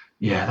called.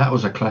 Yeah, that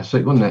was a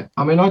classic, wasn't it?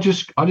 I mean, I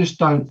just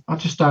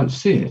don't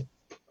see it.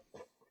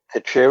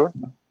 Ed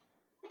Sheeran?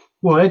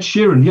 Well, Ed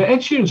Sheeran. Yeah, Ed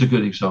Sheeran's a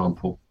good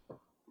example.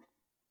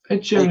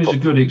 Ed Sheeran is a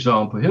good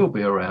example. He'll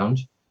be around,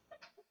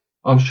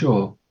 I'm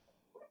sure.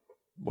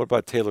 What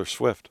about Taylor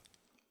Swift?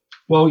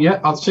 Well, yeah,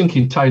 I was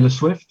thinking Taylor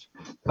Swift.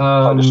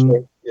 Taylor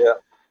Swift, yeah.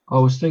 I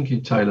was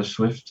thinking Taylor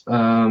Swift.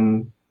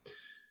 And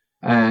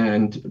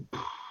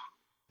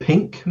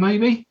Pink,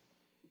 maybe?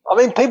 I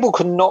mean, people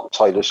can knock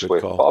Taylor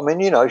Swift, but I mean,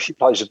 you know, she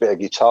plays a bit of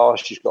guitar.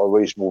 She's got a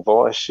reasonable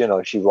voice. You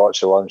know, she writes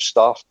her own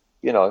stuff.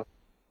 You know,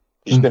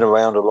 she's been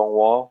around a long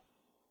while.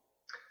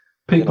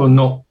 People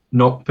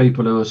knock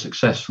people who are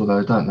successful,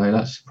 though, don't they?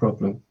 That's the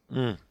problem.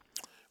 Well,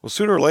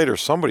 sooner or later,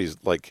 somebody's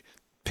like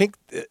Pink.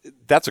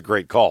 That's a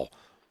great call.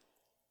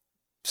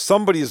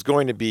 Somebody is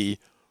going to be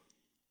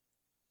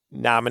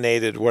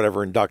nominated,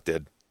 whatever,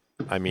 inducted.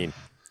 I mean,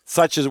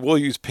 such as we'll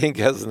use Pink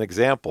as an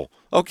example.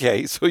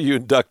 Okay, so you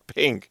induct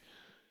Pink.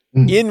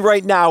 In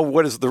right now,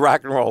 what is the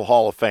Rock and Roll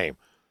Hall of Fame?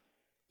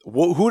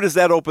 Who does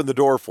that open the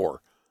door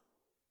for?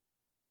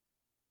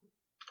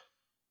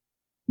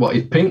 What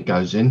if Pink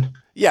goes in?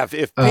 Yeah,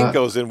 if Pink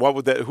goes in, who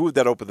would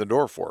that open the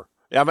door for?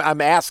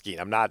 I'm asking.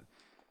 I'm not.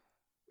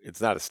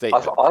 It's not a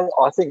statement.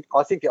 I think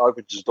it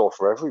opens the door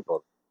for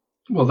everybody.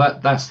 Well,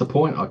 that's the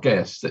point, I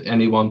guess, that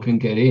anyone can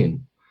get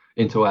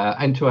into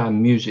our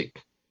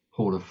music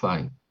Hall of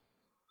Fame.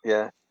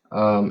 Yeah.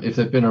 If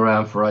they've been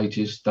around for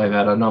ages, they've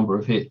had a number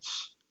of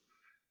hits.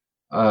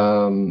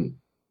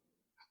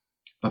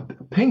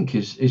 Pink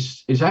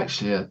is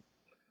actually a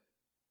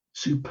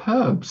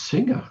superb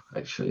singer,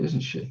 actually,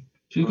 isn't she?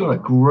 She's got a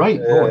great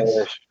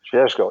voice. She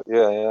has got,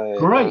 yeah.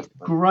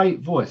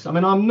 Great voice. I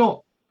mean,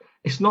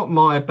 it's not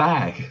my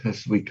bag,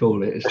 as we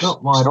call it. It's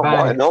not my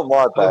bag. Not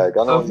my bag.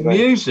 I know of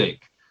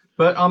music.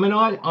 But I mean,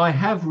 I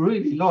have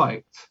really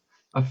liked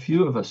a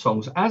few of her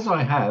songs, as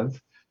I have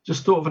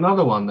just thought of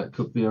another one that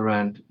could be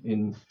around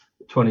in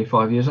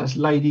 25 years. That's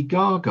Lady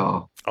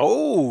Gaga.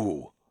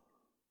 Oh,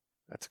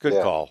 that's a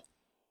good call.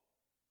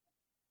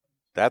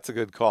 That's a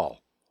good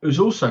call. Who's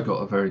also got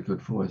a very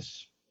good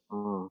voice.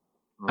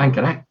 And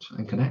can act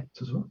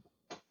as well.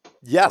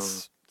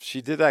 Yes,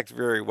 she did act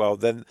very well.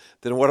 Then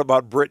what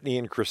about Britney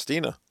and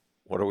Christina?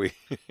 What are we?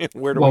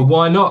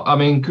 Why not? I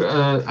mean,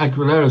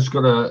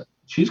 Aguilera's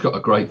she's got a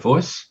great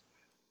voice.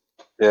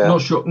 Yeah.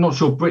 Not sure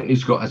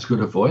Britney's got as good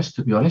a voice,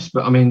 to be honest.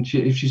 But I mean,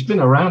 if she's been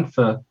around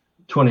for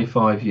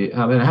 25 years,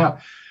 I mean,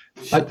 that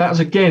was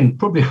again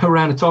probably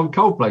around the time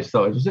Coldplay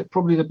started. Was it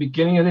probably the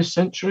beginning of this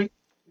century?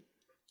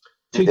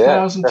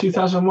 2000,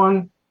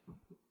 2001.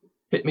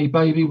 Hit Me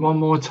Baby One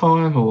More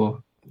Time,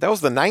 or that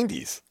was the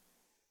 90s.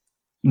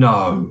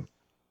 No,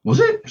 was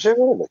it? Was it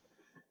really?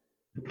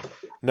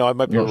 No, I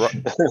might be wrong.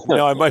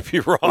 No, I might be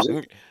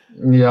wrong.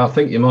 Yeah, I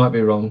think you might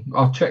be wrong.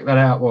 I'll check that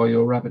out while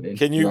you're rabbiting.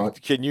 Can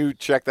you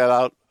check that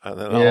out? And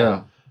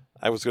then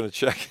I was going to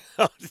check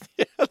out.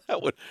 Yeah,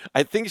 that would.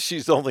 I think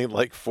she's only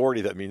like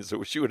 40. That means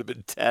that she would have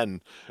been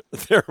 10,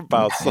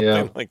 thereabouts,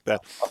 something like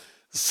that.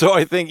 So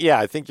I think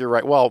you're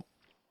right. Well,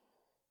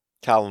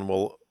 Colin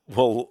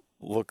will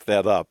look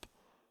that up.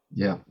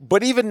 Yeah.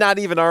 But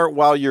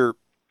while you're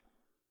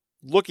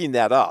looking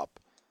that up,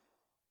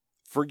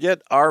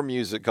 forget our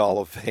Music Hall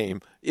of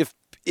Fame.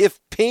 If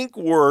Pink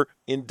were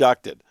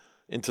inducted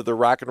into the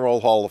Rock and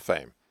Roll Hall of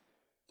Fame,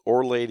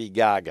 or Lady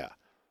Gaga,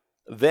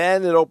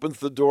 then it opens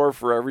the door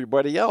for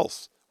everybody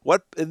else.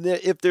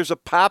 If there's a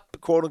pop,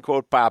 quote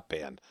unquote, pop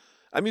band?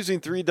 I'm using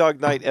Three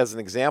Dog Night as an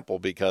example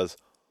because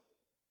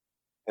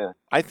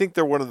I think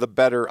they're one of the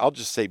better, I'll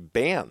just say,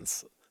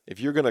 bands.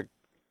 If you're going to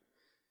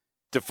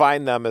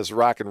define them as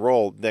rock and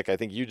roll, Nick, I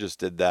think you just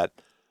did that.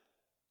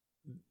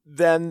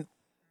 Then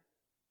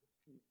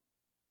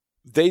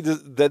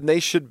they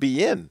should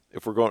be in,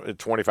 if we're going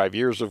 25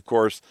 years, of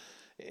course,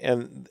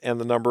 and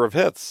the number of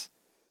hits.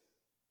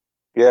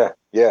 Yeah.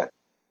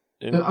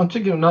 I'm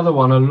thinking another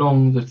one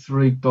along the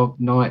Three Dog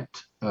Night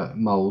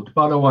mold.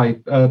 By the way,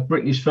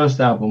 Britney's first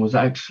album was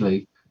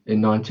actually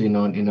in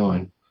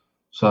 1999.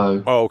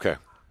 So okay.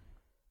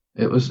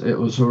 It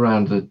was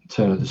around the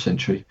turn of the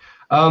century.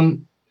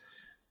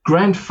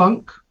 Grand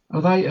Funk,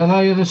 are they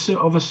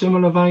of a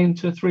similar vein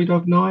to Three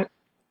Dog Night?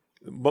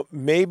 But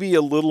maybe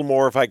a little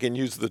more, if I can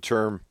use the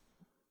term,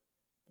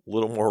 a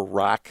little more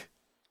rock.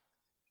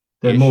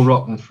 They're more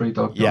rock than Three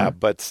Dog Night. Yeah,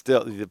 but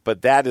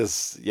that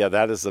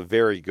is a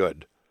very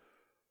good.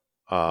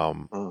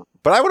 But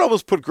I would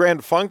almost put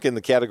Grand Funk in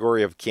the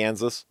category of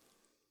Kansas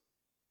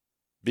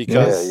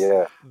because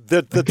the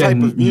again,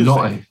 type of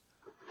music.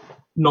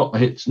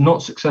 It's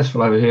not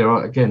successful over here.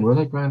 Again, were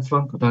they Grand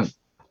Funk? I don't.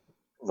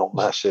 Not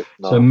massive.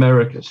 No.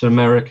 It's an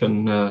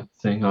American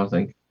thing, I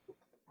think.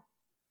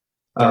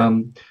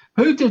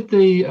 Who did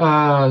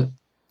the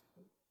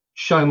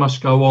Show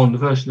Must Go On, the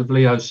version of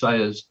Leo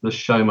Sayers, The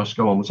Show Must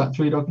Go On? Was that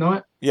Three Dog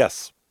Night?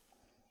 Yes.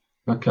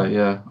 Okay,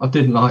 yeah. I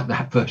didn't like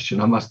that version,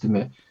 I must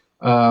admit.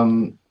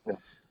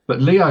 But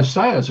Leo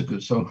Sayer's a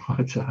good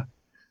songwriter.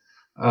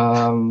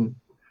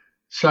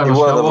 So He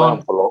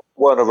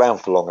weren't around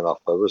for long enough,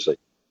 though, was he?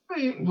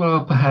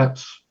 Well,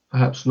 perhaps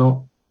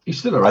not. He's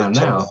still around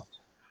now.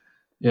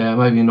 Yeah,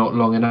 maybe not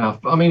long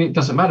enough. But I mean, it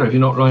doesn't matter if you're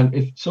not long.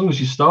 As long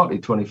as you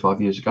started 25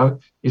 years ago,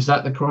 is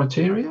that the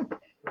criteria?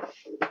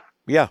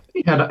 Yeah.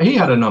 He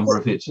had a number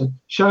of hits.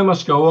 Show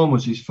Must Go On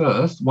was his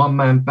first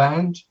one-man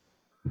band,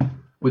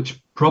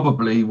 which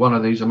probably one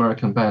of these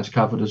American bands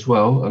covered as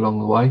well along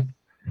the way.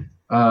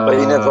 But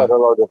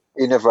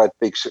he never had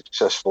big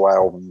successful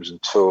albums and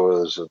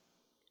tours,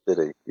 did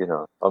he? You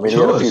know, I mean, he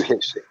had a few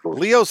hits.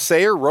 Leo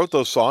Sayer wrote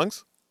those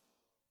songs.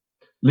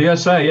 Leo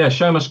Sayer, yeah.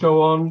 Show Must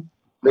Go On.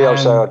 Leo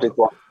Sayer did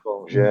one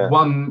songs, yeah.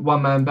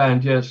 One man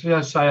band, yes.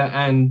 Leo Sayer,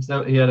 and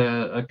he had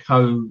a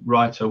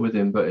co-writer with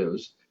him, but it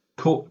was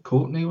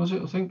Courtney, was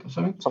it? I think, or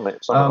something. Something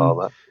like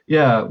that.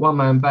 Yeah, one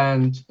man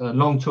band.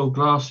 Long Tall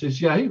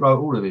Glasses. Yeah, he wrote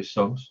all of his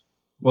songs.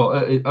 Well,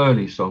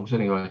 early songs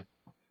anyway.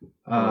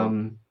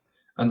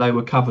 And they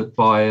were covered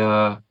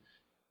by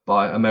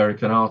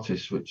American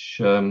artists, which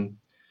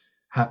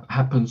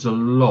happens a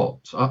lot.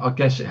 I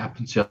guess it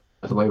happens the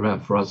other way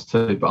around for us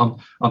too. But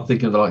I'm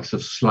thinking of the likes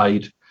of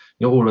Slade.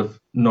 You know, all of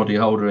Noddy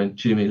Holder and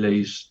Jimmy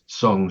Lee's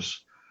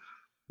songs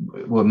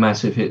were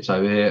massive hits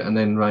over here, and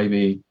then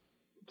maybe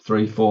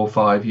 3, 4,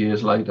 5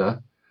 years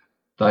later,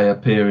 they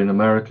appear in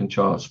American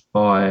charts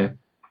by,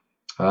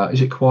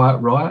 is it Quiet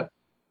Riot,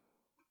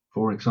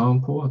 for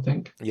example, I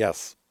think?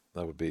 Yes,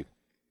 that would be.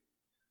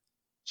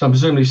 So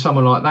presumably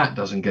someone like that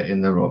doesn't get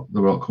in the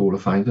Rock Hall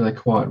of Fame, do they?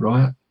 Quiet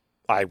Riot?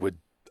 I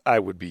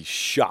would be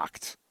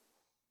shocked.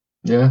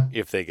 Yeah.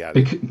 If they got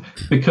it.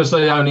 Because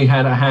they only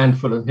had a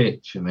handful of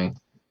hits, you mean?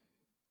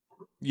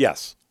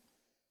 Yes.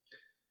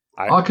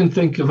 I can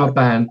think of a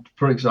band,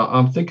 for example,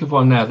 I'm thinking of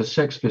one now, the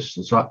Sex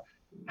Pistols, right?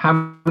 How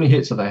many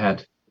hits have they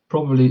had?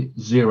 Probably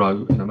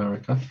 0 in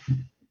America.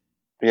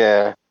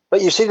 Yeah.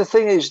 But you see, the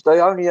thing is,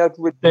 they only had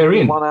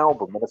one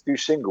album and a few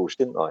singles,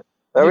 didn't they?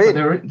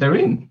 They're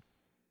in.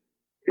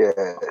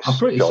 Yeah. I'm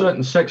pretty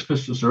certain Sex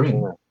Pistols are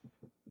in. Yeah.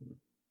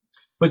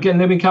 But again,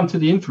 then we come to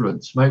the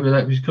influence. Maybe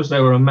that was because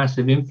they were a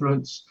massive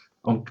influence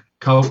on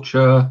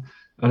culture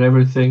and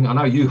everything. I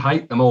know you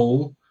hate them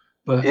all,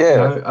 but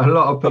yeah, a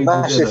lot of people.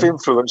 A massive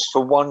influence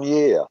for 1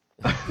 year.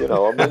 You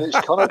know, I mean, it's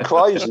kind of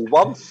crazy.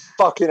 One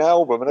fucking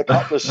album and a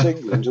couple of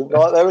singles, and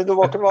like they're in the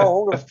Rock and Roll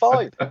Hall of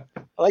Fame, and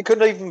they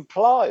couldn't even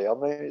play. I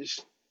mean, it's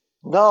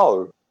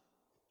no.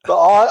 But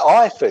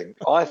I think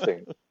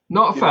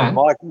not a fan.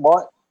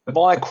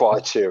 My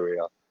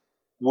criteria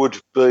would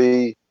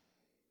be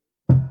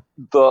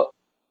that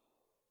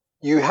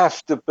you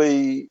have to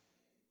be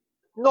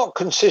not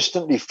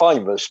consistently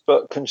famous,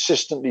 but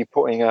consistently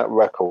putting out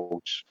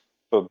records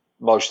for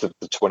most of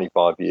the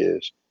 25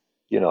 years.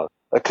 You know,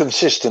 a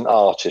consistent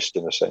artist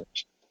in a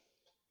sense.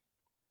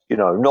 You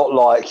know, not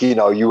like, you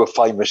know, you were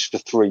famous for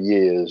 3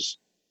 years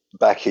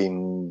back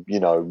in, you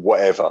know,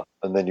 whatever,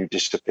 and then you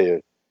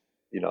disappeared,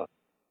 you know.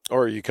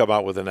 Or you come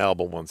out with an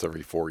album once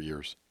every 4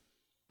 years.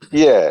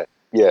 Yeah.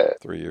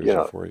 3 years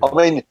or 4 years. I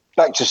mean,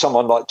 back to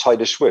someone like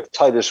Taylor Swift.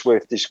 Taylor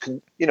Swift is,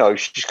 you know,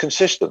 she's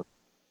consistent.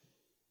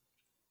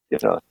 You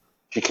know,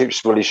 she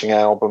keeps releasing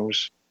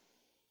albums.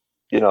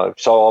 You know,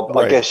 so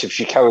I guess if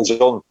she carries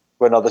on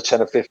for another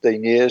 10 or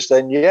 15 years,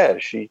 then yeah,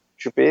 she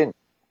should be in.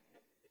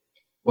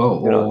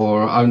 Well,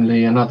 or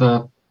only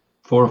another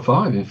 4 or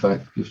 5, in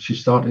fact, if she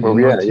started.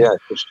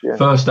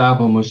 First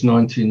album was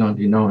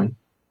 1999.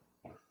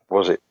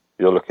 Was it?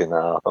 You're looking that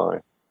up, aren't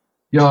you?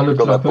 Yeah, I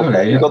looked up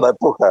earlier. You got that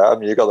book out,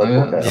 haven't you? You got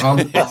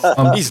that book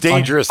out. He's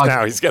dangerous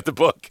now. He's got the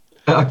book.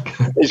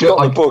 He's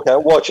got the book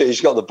out. Watch it. He's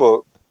got the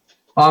book.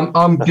 I'm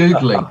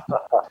Googling,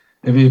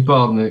 if you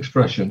pardon the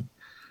expression.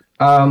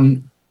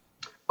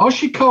 Are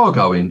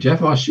Chicago in,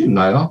 Jeff? I assume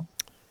they are.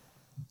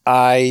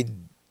 I'm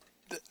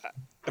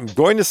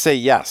going to say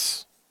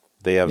yes.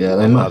 They have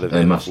a lot of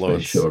influence. Must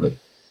be, surely.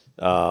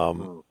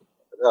 No,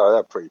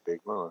 they're pretty big,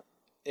 weren't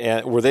they?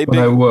 And were they big?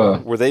 They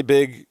were they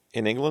big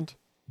in England?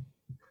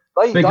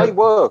 They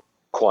were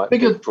quite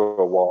big for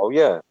a while,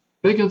 yeah.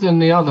 Bigger than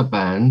the other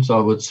bands, I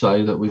would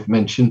say, that we've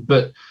mentioned,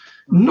 but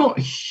not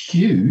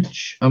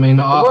huge. I mean,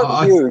 they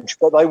weren't huge,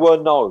 but they were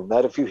known. They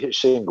had a few hit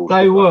singles.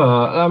 They were.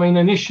 I mean,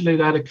 initially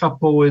they had a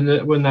couple when they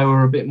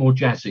were a bit more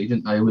jazzy,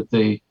 didn't they? With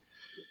the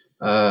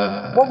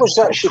what was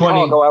that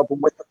Chicago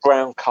album with the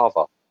brown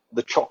cover,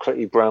 the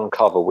chocolatey brown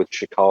cover with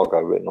Chicago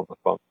written on the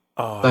front?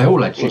 Oh, they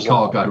all had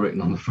Chicago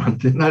written on the front,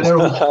 didn't they? They're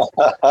all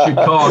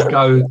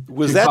Chicago.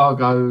 Was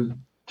Chicago? That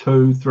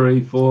 2,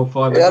 3, 4,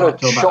 5. It had a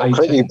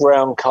chocolatey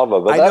brown cover,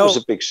 but that was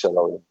a big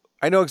seller.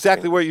 I know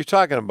exactly what you're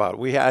talking about.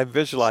 I'm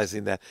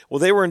visualizing that. Well,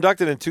 they were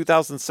inducted in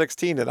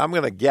 2016, and I'm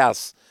going to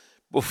guess,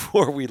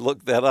 before we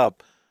look that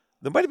up,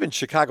 there might have been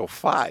Chicago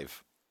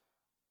 5.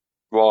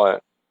 Right.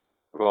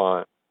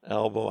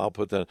 Album, I'll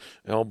put the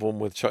album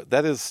with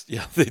that is,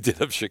 yeah, they did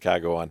have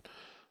Chicago on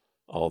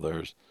all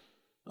theirs.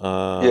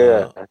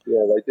 Yeah,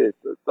 they did.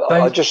 But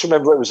I just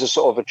remember it was a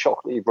sort of a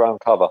chocolatey brown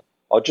cover.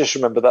 I just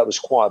remember that was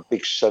quite a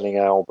big selling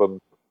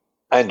album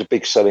and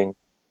big selling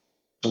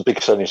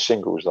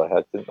singles they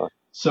had, didn't they?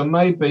 So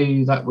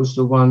maybe that was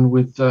the one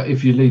with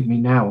 "If You Leave Me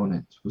Now" on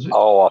it, was it?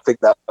 Oh, I think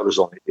that was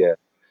on it. Yeah.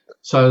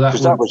 So that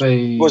would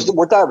be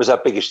that was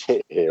our biggest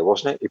hit here,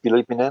 wasn't it? If You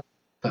Leave Me Now.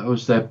 That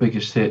was their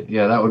biggest hit.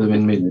 Yeah, that would have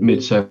been mid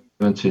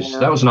 70s.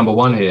 That was number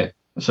one here.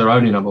 That's their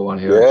only number one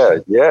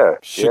here. Yeah.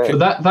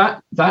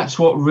 But that's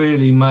what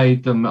really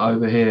made them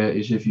over here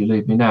is "If You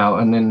Leave Me Now."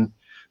 And then,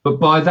 but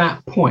by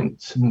that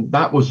point,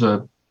 that was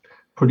a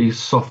pretty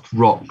soft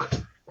rock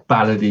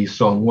ballady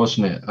song,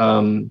 wasn't it?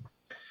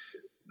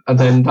 And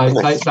then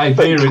they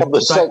veered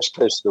the Sex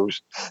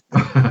Pistols.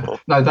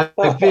 No,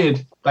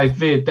 they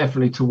veered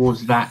definitely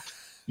towards that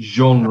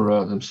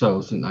genre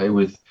themselves, didn't they?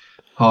 With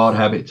 "Hard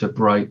Habit to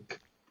Break."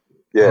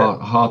 Yeah,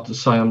 hard to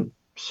say. I'm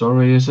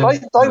sorry. Is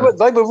it?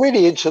 They were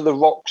really into the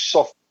rock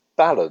soft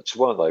ballads,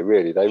 weren't they?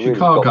 Really,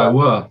 Chicago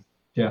were.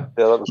 Yeah.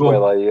 Yeah, that was where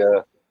they.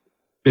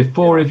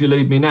 Before "If You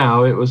Leave Me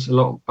Now," it was a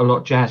lot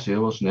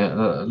jazzier, wasn't it?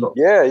 A lot.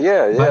 Yeah.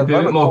 Maybe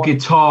a bit more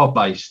guitar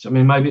based. I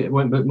mean, maybe it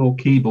went a bit more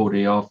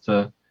keyboardy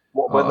after.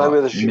 When they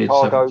were the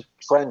Chicago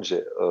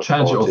Transit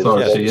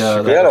Authority,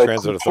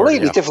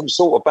 completely different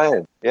sort of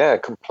band. Yeah,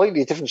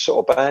 completely different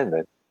sort of band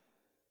then.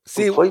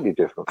 Completely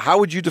different. How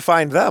would you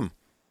define them?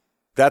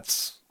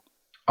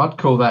 I'd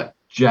call that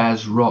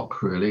jazz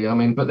rock, really. I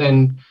mean, but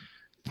then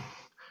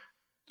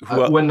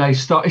when they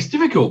start, it's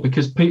difficult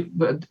because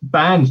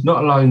bands,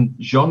 not alone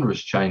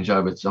genres change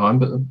over time,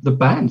 but the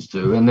bands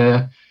do, and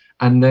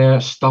their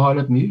style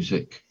of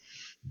music.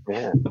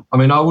 Yeah. I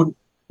mean, I would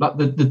like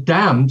the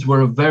Damned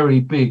were a very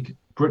big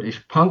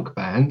British punk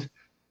band,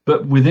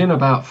 but within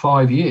about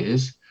 5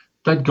 years,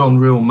 they'd gone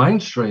real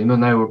mainstream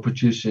and they were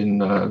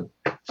producing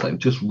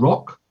just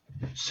rock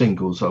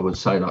singles, I would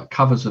say, like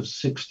covers of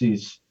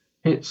 60s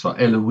hits like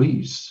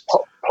Eloise.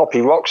 Poppy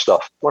rock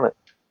stuff, wasn't it?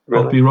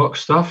 Really? Poppy rock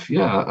stuff,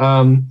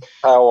 yeah.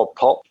 Power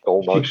pop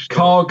almost.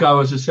 Chicago,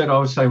 as I said, I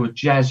would say were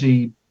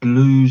jazzy,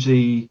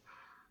 bluesy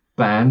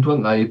band,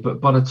 weren't they? But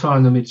by the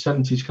time the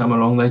mid-70s come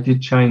along, they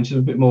did change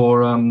a bit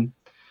more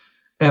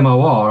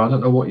MOR. I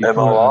don't know what you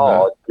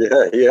call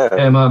it.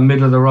 Yeah.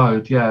 Middle of the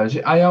road, yeah. Is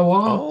it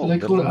AOR? Do they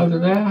call it over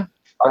there?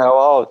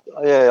 AOR,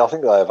 yeah, I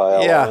think they have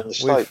AOR in the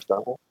States,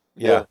 don't they?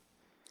 Yeah.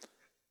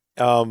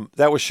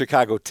 That was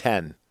Chicago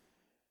 10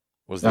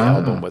 was the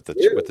album with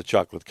the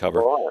chocolate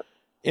cover. Right.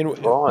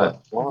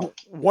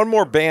 One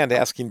more band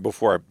asking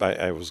before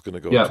I was going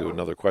to go to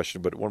another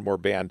question, but one more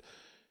band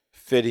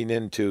fitting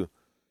into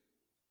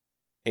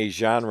a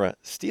genre,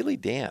 Steely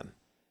Dan.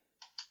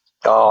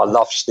 Oh, I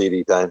love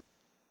Steely Dan.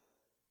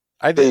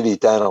 Steely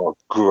Dan are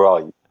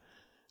great.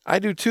 I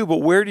do too,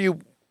 but where do you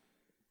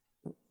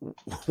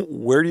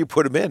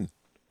put them in?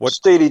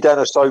 Steely Dan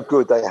are so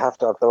good they have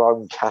to have their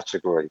own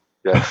category.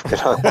 Yeah. Do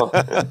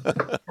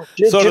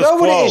you know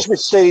what it is with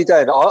Steely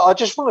Dan? I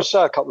just want to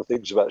say a couple of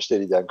things about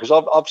Steely Dan because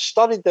I've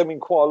studied them in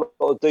quite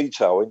a lot of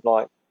detail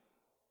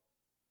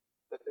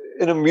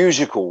in a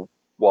musical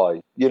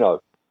way, you know.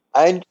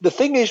 And the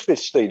thing is with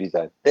Steely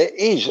Dan, there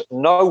is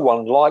no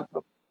one like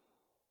them.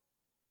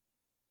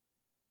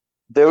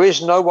 There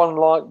is no one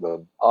like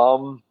them.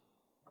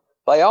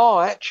 They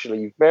are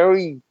actually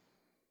very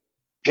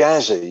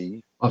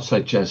jazzy. I'd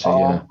say jazzy,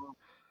 yeah.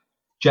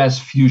 Jazz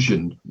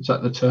fusion, is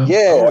that the term?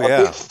 Yeah,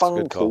 a bit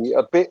funky,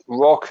 a bit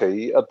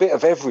rocky, a bit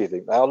of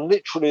everything. They are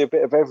literally a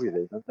bit of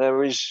everything. And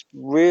there is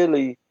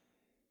really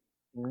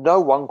no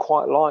one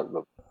quite like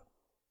them.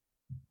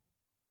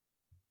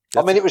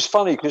 I mean, it was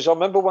funny because I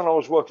remember when I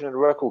was working in a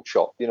record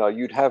shop, you know,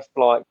 you'd have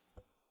like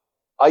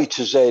A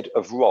to Z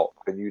of rock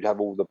and you'd have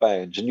all the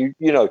bands and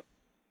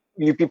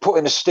you'd be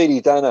putting a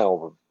Steely Dan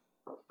album,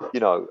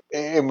 you know,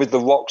 in with the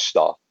rock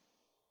stuff.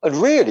 And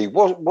really,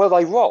 were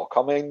they rock?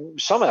 I mean,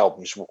 some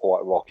albums were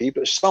quite rocky,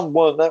 but some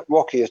weren't that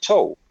rocky at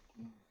all.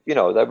 You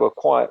know, they were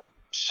quite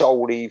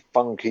soul-y,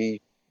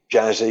 funky,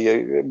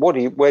 jazzy. Where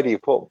do you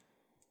put them?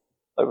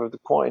 They were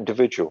quite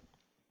individual,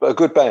 but a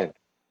good band.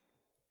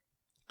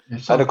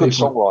 And a good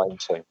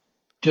songwriting team.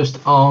 Just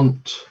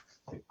aren't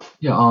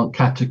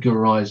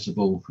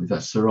categorizable, if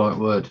that's the right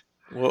word.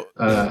 Well,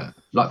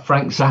 like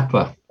Frank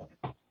Zappa.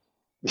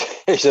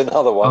 It's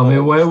another one. I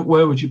mean,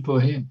 where would you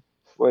put him?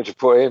 Where'd you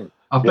put him?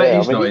 I bet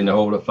he's not in the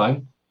Hall of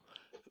Fame.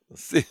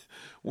 See,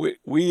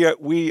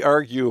 we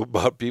argue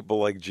about people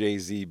like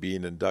Jay-Z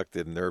being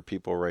inducted, and there are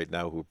people right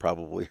now who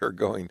probably are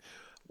going,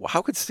 well,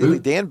 how could Steely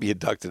Dan be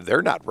inducted?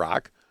 They're not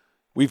rock.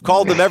 We've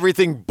called them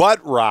everything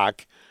but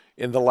rock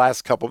in the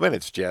last couple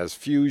minutes. Jazz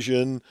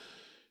fusion.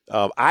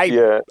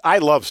 I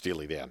love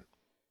Steely Dan.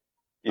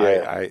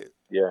 Yeah.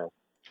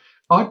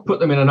 I'd put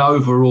them in an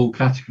overall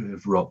category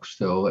of rock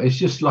still. It's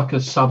just like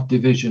a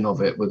subdivision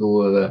of it with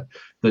all of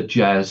the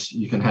jazz.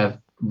 You can have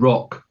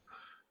rock,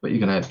 but you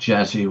can have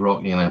jazzy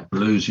rock, you can have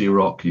bluesy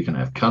rock, you can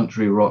have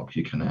country rock,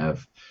 you can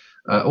have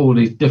all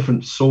these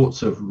different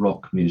sorts of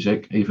rock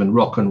music, even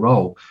rock and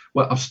roll.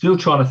 Well, I'm still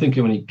trying to think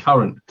of any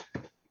current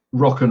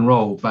rock and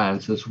roll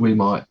bands as we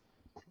might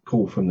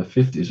call from the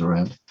 50s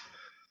around.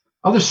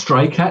 Are the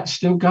Stray Cats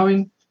still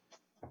going?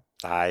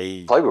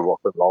 They were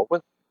rock and roll,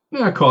 weren't they?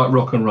 Yeah, quite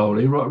rock and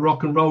rolly,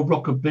 rock and roll,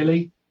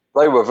 rockabilly.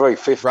 They were very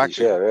 50s,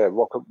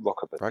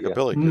 rockabilly.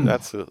 Rockabilly,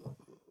 that's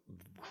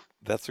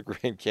That's a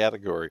great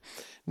category.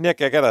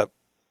 Nick, I'm going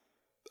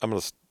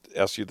to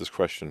ask you this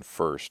question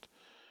first.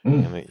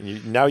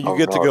 Now you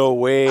get to go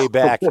way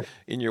back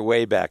in your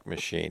way back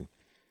machine.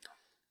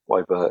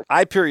 Way back.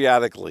 I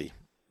periodically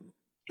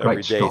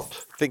every day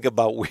think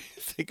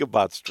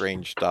about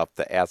strange stuff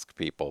to ask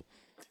people.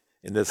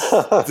 And this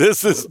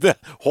is the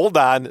hold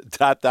on ...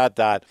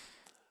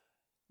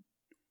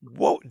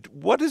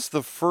 What is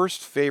the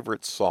first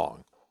favorite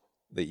song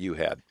that you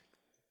had?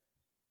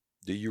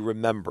 Do you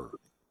remember?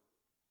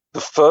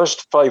 The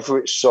first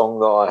favorite song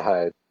that I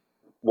had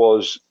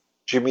was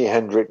Jimi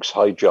Hendrix'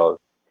 Hey Joe,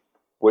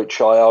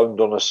 which I owned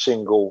on a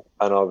single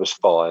and I was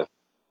 5.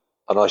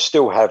 And I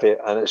still have it,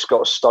 and it's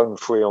got Stone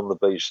Free on the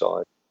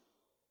B-side.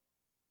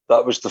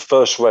 That was the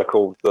first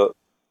record that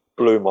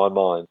blew my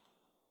mind.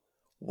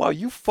 Wow,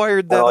 you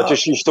fired that up. I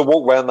just used to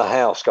walk around the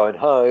house going,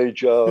 "Hey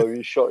Joe,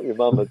 you shot your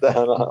mum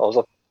down." I was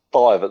like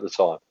 5 at the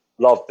time.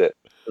 Loved it.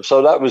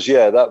 So that was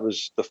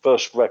the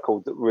first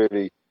record that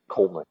really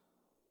caught me.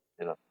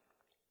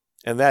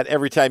 And that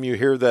every time you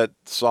hear that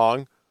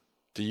song,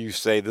 do you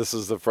say this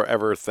is the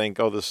forever think,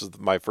 oh, this is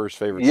my first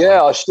favorite song?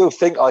 Yeah, I still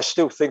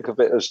think of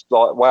it as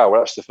like, wow,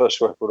 that's the first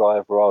record I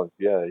ever owned.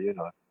 Yeah,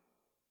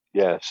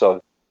 Yeah,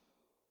 so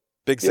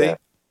Big C? Yeah.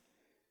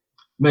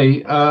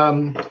 Me,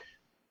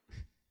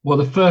 well,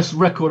 the first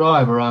record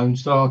I ever owned,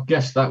 so I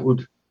guess that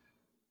would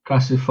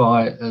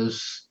classify it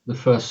as the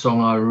first song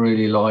I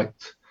really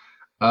liked,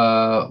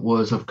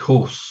 was, of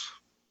course,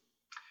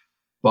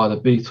 by the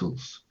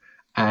Beatles.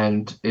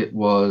 And it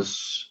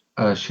was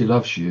She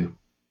Loves You.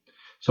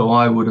 So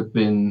I would have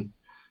been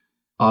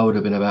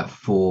about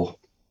 4.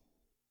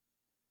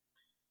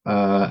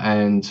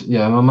 And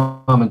yeah, my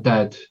mum and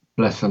dad,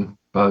 bless them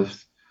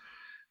both,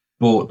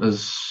 bought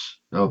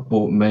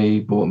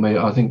me.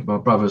 I think my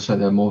brother said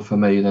they're more for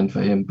me than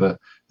for him, but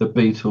the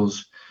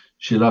Beatles,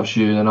 She Loves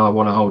You, and I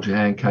Want to Hold Your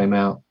Hand came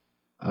out.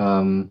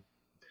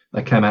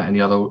 They came out in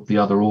the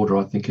other order,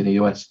 I think, in the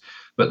US.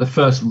 But the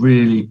first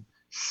really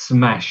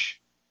smash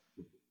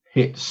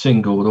hit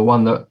single, the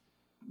one that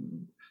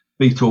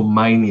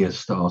Beatlemania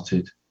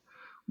started,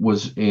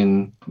 was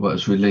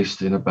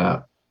released in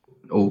about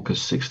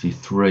August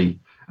 '63,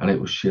 and it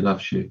was She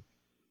Loves You.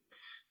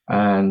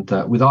 And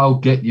with I'll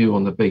Get You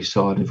on the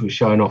B-side, if we're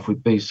showing off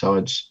with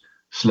B-sides,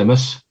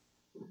 Slimmers.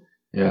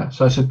 Yeah,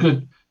 so it's a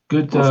good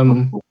great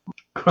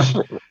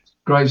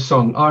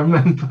song. I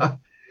remember,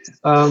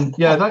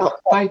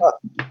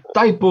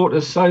 they bought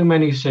us so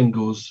many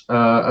singles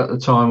at the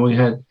time. We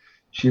had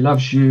She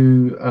Loves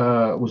You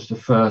was the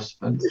first.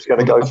 It's going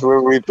to go through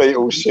every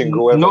Beatles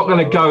single ever. Not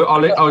going to go.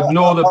 I'll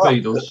ignore the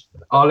Beatles.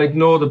 I'll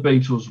ignore the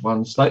Beatles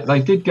ones.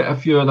 They did get a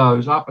few of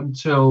those up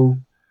until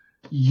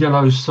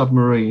Yellow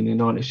Submarine in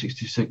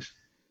 1966.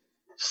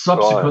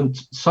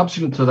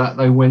 Subsequent to that,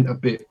 they went a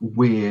bit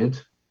weird,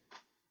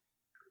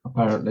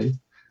 apparently.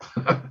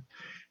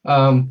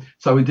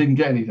 So we didn't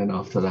get anything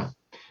after that.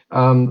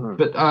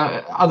 But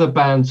other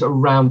bands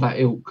around that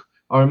ilk,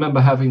 I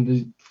remember having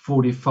the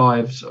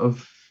 45s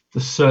of the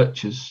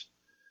Searchers.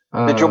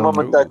 Did your mum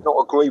and dad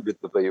not agree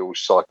with the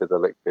Beatles'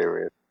 psychedelic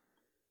period?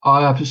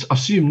 I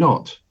assume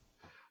not.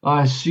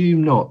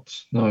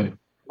 No.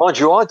 Mind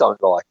you, I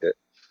don't like it.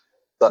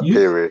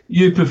 Period.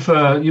 You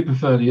prefer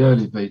the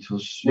early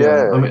Beatles.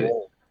 Yeah. I mean,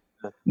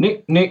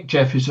 Nick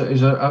Jeff is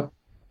a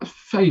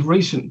fairly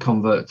recent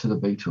convert to the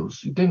Beatles.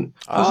 He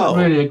wasn't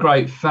really a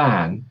great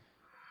fan.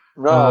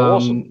 No, I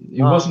wasn't.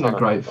 He wasn't a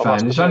great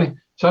fan. It's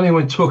only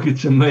when talking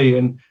to me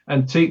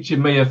and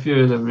teaching me a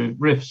few of the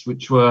riffs,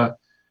 which were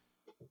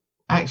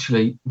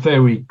actually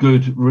very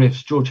good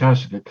riffs. George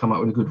Harrison could come up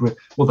with a good riff.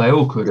 Well, they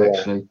all could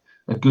actually.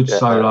 Good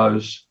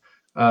solos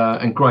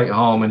and great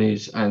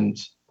harmonies, and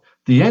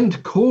the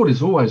end chord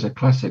is always a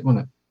classic,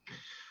 wasn't it?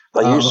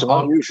 They used some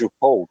unusual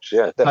chords,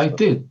 yeah. Definitely. They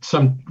did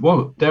some.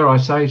 Well, dare I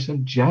say,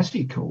 some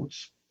jazzy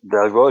chords.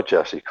 They were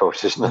jazzy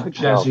chords, isn't it?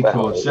 Jazzy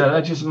chords. Yeah,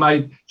 they just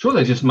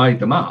made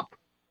them up.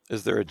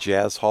 Is there a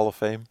Jazz Hall of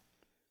Fame?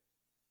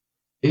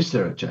 Is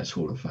there a Jazz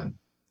Hall of Fame?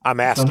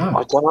 I'm asking.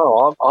 I don't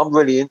know. I'm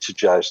really into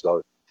jazz,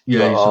 though.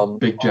 Yeah, he's a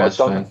big jazz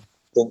fan. I don't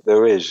think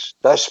there is.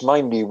 That's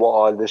mainly what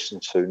I listen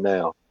to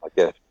now, I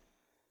guess.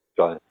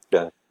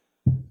 Yeah.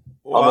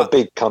 Well, I'm a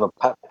big kind of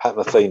Pat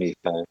Metheny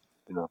fan,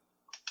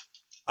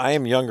 I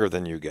am younger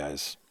than you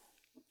guys,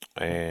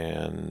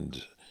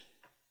 and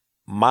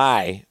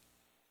my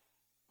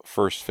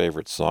first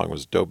favorite song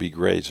was Dobie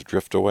Gray's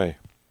 "Drift Away."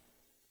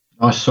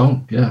 Nice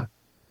song, yeah.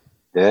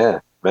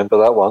 Yeah, remember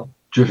that one?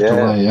 Drift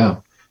Away,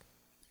 yeah.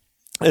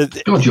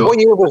 What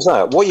year was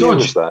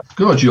that?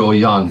 God, you're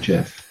young,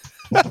 Jeff.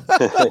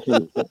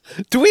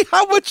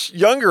 How much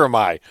younger am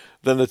I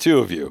than the two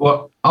of you?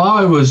 Well,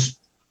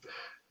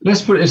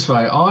 let's put it this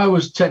way. I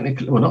was I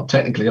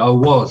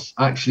was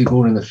actually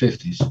born in the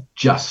 50s,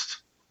 just.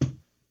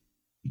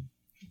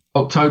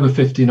 October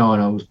 59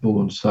 I was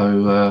born,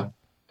 so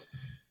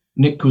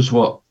Nick was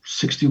what,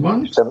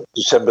 61?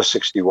 December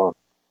 61.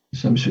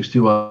 December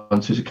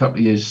 61, so he's a couple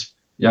of years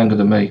younger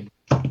than me.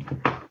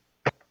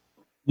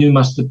 You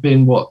must have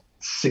been, what,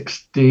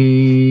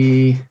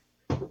 66?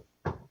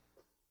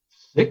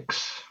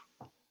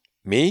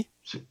 Me?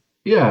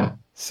 Yeah.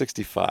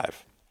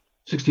 65.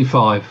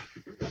 65.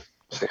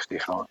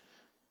 65.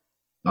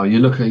 Oh, you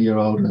look a year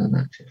older than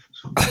that, Jeff.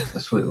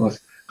 That's what it was.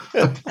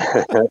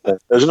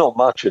 There's not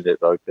much in it,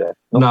 though, Jeff.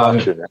 There's not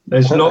much in it.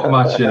 There's not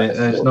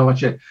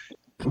much in it.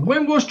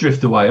 When was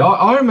Drift Away?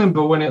 I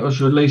remember when it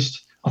was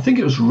released. I think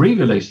it was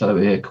re-released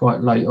over here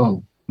quite late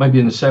on, maybe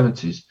in the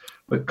 70s.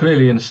 But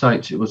clearly in the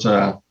States, it was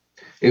a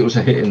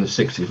hit in the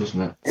 60s,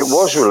 wasn't it? It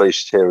was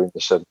released here in the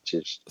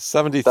 70s.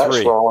 73.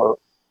 That's where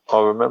I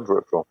remember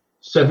it from.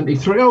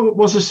 73. Oh, it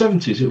was the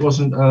 70s. It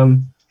wasn't.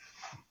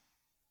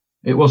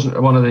 It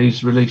wasn't one of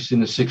these released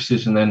in the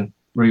 60s and then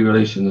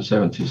re-released in the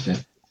 70s.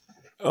 Then.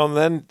 And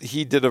then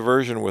he did a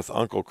version with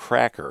Uncle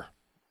Kracker.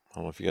 I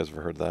don't know if you guys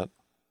ever heard that.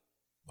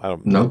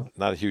 Not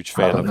a huge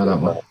fan of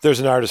that one. There's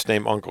an artist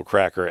named Uncle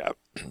Kracker,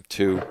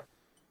 too.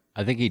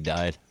 I think he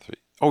died. 3.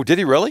 Oh, did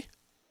he really?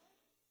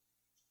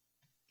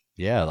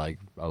 Yeah, like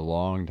a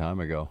long time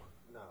ago.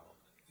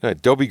 No.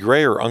 Dobie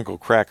Gray or Uncle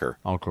Kracker?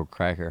 Uncle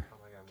Kracker.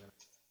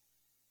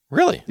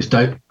 Really? Is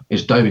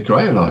David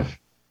Gray alive?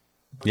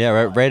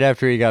 Yeah, right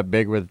after he got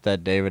big with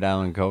that David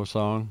Allan Coe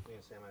song.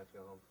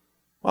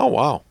 Oh,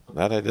 wow.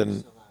 That I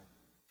didn't.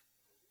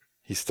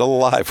 He's still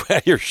alive. I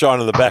hear Sean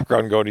in the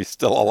background going, he's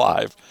still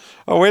alive.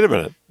 Oh, wait a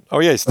minute. Oh,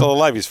 yeah, he's still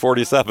alive. He's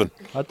 47.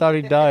 I thought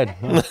he died.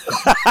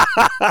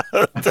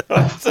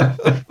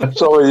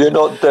 Sorry, you're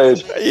not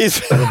dead.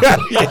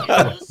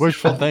 Yeah.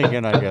 Wishful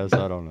thinking, I guess.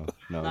 I don't know.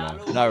 No,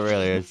 not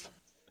really.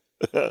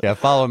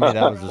 Follow me.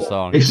 That was the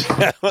song.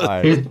 All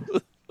right.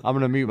 I'm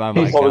going to mute my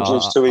mic.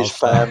 Apologies to his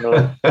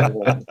family.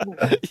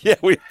 Yeah,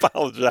 we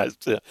apologize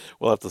to him.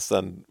 We'll have to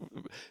send.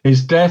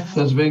 His death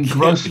has been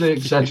grossly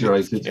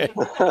exaggerated.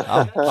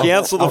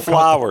 Cancel the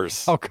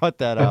flowers. I'll cut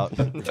that out.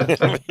 You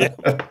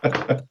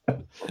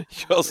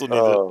also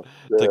need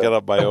to get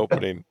up by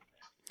opening.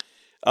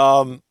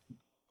 I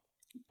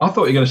thought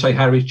you were going to say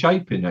Harry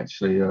Chapin,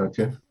 actually,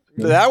 Jeff.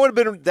 That would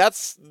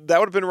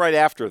have been right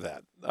after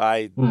that.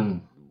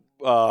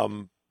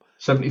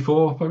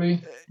 74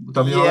 probably.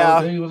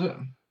 WIOD, was it?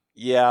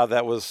 Yeah,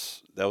 that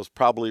was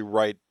probably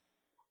right.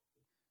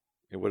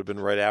 It would have been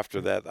right after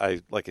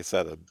that. Like I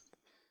said,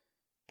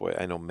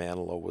 I know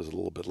Manilow was a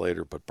little bit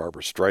later, but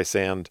Barbra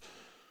Streisand,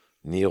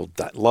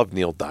 love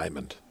Neil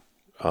Diamond.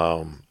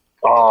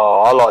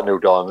 I like Neil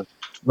Diamond.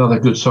 Another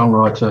good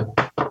songwriter.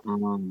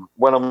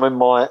 When I'm in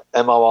my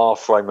MOR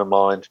frame of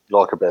mind,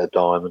 like a bit of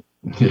Diamond.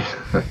 Yeah.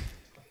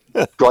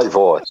 Great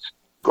voice.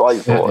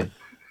 Yeah.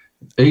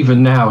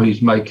 Even now,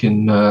 he's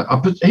making.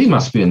 He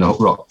must be in the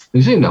rock.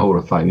 He's in the Hall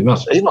of Fame. He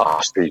must be. He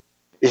must be.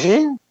 Is he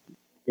in?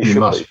 He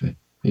must be.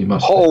 He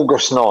must be.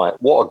 August Night.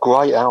 What a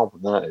great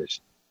album that is.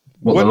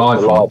 The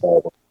live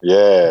album?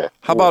 Yeah.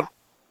 How about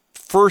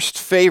first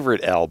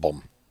favorite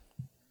album?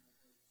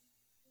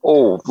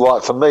 Oh,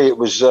 right. For me, it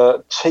was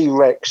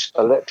T-Rex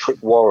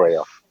Electric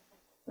Warrior.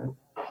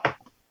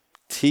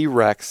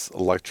 T-Rex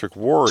Electric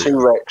Warrior.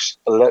 T-Rex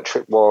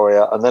Electric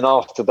Warrior. And then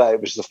after that,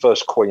 it was the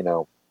first Queen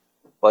album.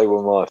 They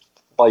were my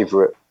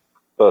favourite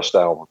first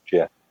albums,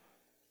 yeah.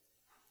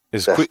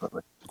 Is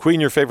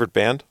Queen your favourite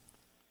band?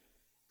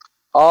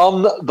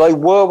 They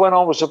were when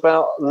I was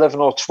about 11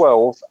 or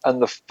 12,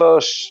 and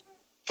for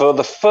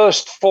the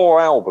first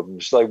 4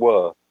 albums, they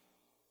were.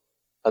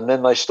 And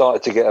then they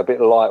started to get a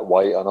bit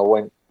lightweight, and I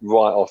went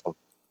right off them.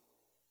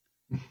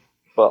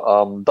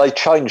 But they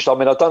changed. I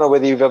mean, I don't know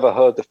whether you've ever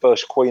heard the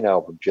first Queen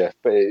album, Jeff,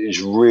 but it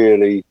is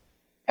really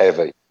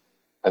heavy,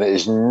 and it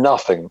is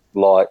nothing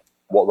like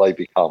what they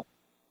become.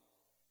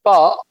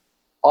 But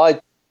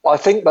I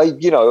think they,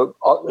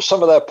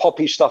 some of their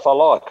poppy stuff I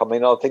like. I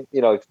mean, I think,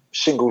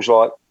 singles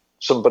like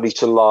Somebody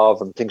to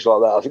Love and things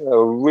like that, I think they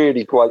were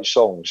really great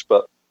songs,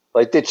 but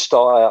they did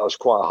start out as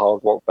quite a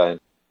hard rock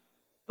band.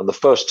 And the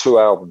first 2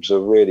 albums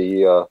are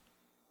really,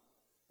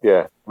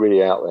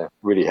 really out there,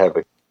 really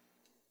heavy.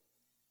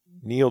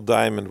 Neil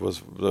Diamond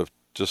was,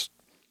 just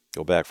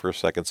go back for a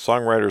second,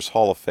 Songwriters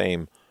Hall of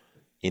Fame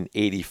in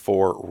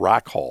 84,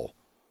 Rock Hall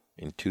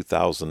in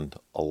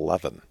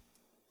 2011.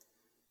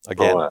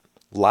 Again, a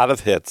lot of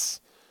hits,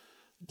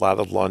 a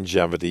lot of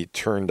longevity,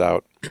 turned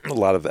out a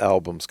lot of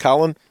albums.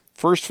 Colin,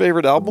 first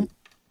favorite album?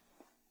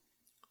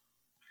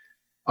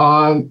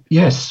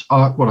 Yes.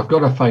 I've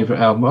got a favourite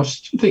album. I was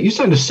thinking, you're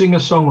saying the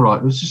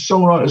singer-songwriter. Is the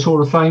Songwriters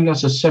Hall of Fame,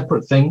 that's a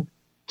separate thing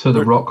to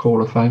the Rock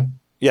Hall of Fame?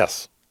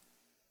 Yes.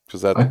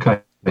 Okay.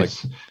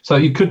 So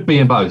you could be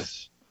in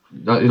both.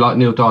 Like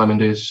Neil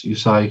Diamond is, you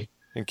say.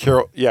 And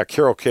Carole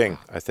King,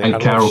 I think.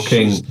 And Carole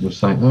King was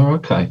saying,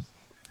 okay.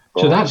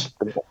 So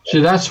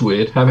that's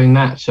weird, having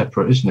that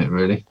separate, isn't it,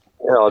 really?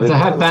 Yeah, if they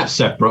had that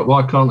separate,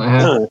 why can't they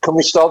have... Can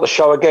we start the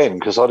show again?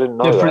 Because I didn't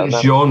know different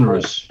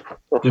genres.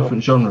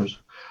 Different genres.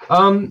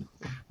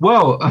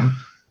 Well,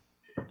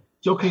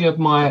 talking of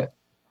my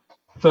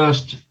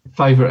first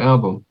favourite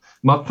album,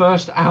 my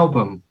first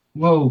album,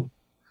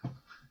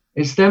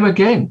 it's them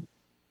again.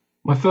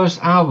 My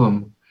first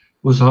album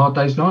was A Hard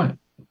Day's Night,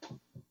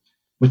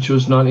 which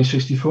was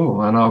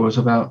 1964, and I was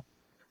about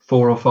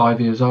 4 or 5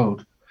 years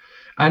old.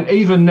 And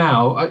even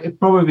now,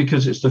 probably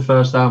because it's the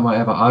first album I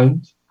ever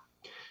owned,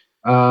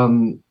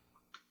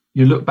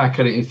 you look back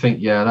at it and you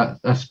think, yeah,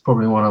 that's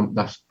probably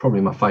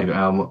my favourite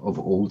album of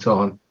all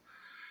time.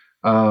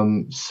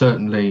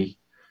 Certainly,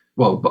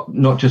 well, but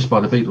not just by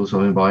the Beatles, I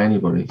mean by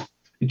anybody.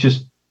 It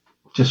just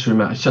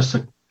remember, it's just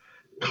a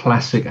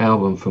classic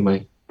album for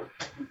me.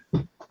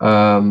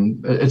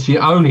 It's the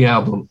only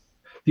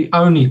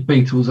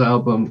Beatles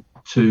album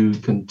to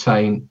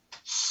contain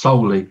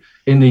solely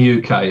in the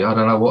UK. I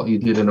don't know what you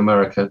did in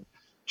America,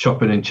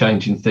 chopping and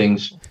changing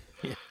things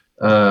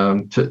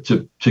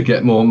to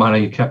get more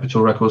money.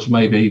 Capitol Records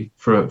maybe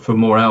for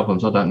more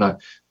albums. I don't know,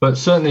 but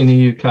certainly in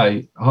the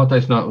UK, Hard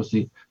Day's Night was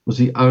the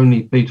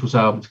only Beatles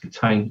album to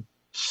contain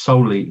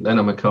solely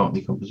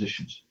Lennon-McCartney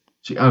compositions.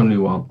 It's the only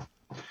one,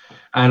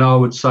 and I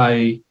would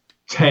say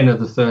 10 of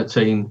the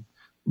 13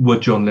 were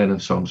John Lennon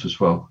songs as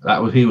well.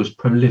 He was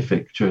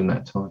prolific during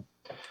that time.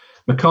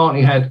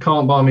 McCartney had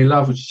Can't Buy Me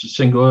Love, which is a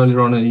single earlier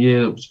on in the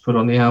year that was put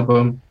on the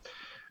album.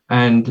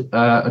 And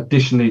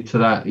additionally to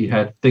that, he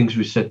had Things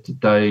We Said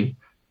Today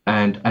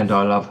and I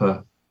Love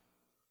Her,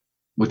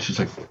 which is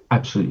an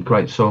absolutely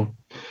great song.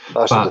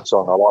 That's a good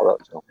song. I like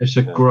that song. It's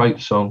a great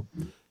song.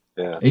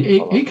 Yeah.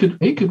 He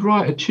could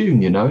write a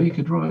tune, He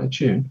could write a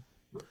tune.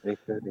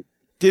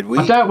 Did we?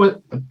 I doubt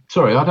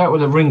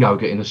whether Ringo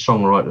getting a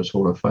Songwriters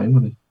Hall of Fame,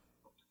 would he?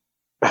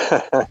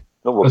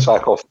 Not one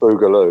back off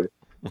Boogaloo.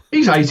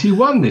 He's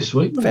 81 this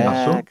week,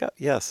 wasn't he?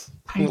 Yes.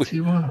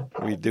 81.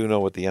 We do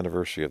know what the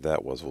anniversary of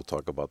that was. We'll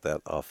talk about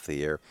that off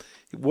the air.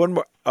 One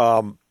more,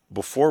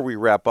 before we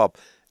wrap up,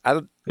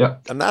 I'm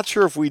not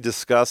sure if we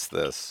discussed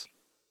this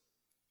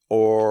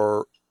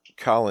or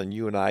Colin,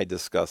 you and I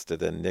discussed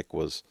it and Nick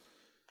was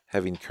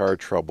having car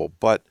trouble,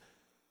 but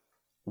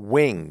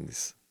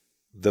Wings,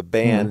 the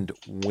band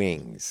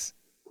Wings,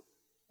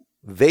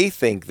 they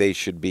think they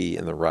should be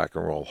in the Rock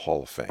and Roll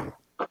Hall of Fame.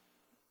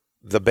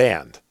 The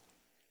band.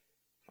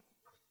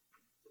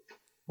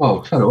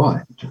 Well, so do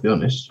I, to be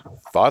honest.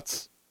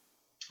 Thoughts?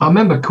 I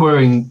remember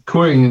querying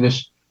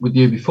this with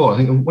you before. I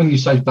think when you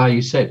say they,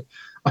 you said,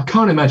 I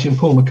can't imagine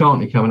Paul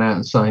McCartney coming out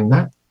and saying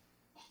that.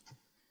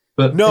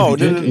 But no,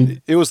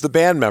 it was the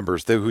band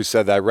members who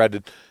said that. I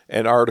read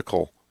an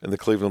article in the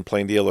Cleveland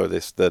Plain Dealer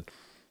that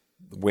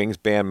Wings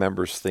band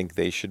members think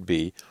they should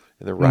be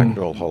in the Rock and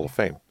Roll Hall of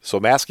Fame. So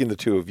I'm asking the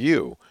two of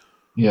you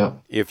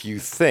if you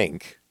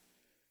think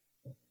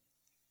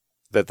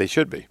that they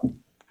should be.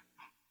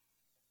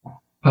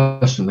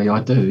 Personally,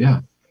 I do, yeah.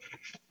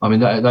 I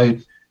mean,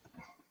 the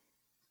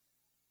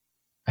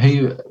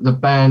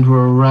band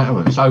were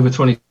around, it's over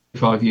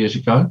 25 years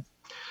ago.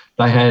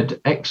 They had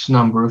X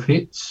number of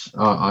hits.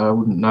 I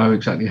wouldn't know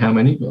exactly how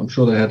many, but I'm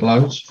sure they had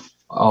loads.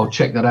 I'll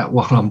check that out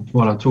while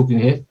I'm talking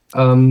here.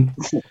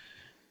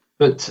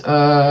 But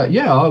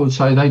I would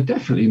say they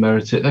definitely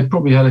merit it. They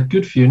probably had a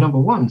good few number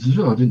ones as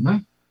well, didn't they?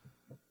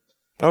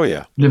 Oh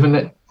yeah. Live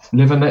and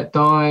Let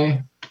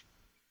Die,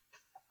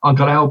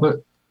 Uncle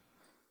Albert.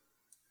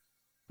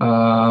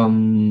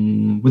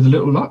 With a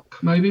Little Luck,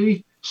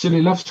 maybe.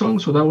 Silly Love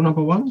Songs, were they all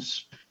number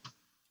ones?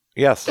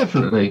 Yes.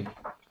 Definitely.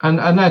 And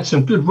they had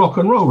some good rock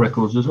and roll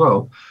records as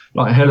well,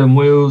 like Helen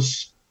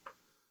Wheels,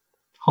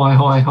 Hi,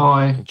 Hi,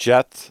 Hi.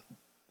 Jet,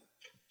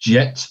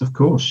 of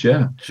course,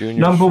 yeah. Junior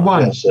number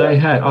ones, they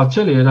had, I'll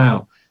tell you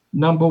now,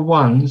 number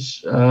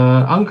ones,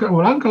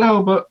 Uncle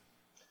Albert,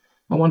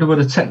 I wonder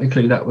whether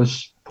technically that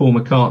was Paul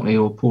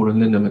McCartney or Paul and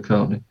Linda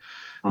McCartney.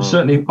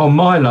 Certainly,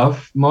 My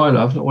Love,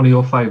 not one of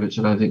your favourites,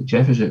 I don't think,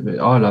 Jeff, is it? But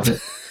I love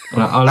it.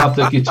 I love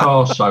the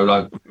guitar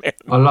solo.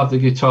 I love the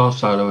guitar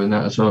solo in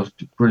that as well. It's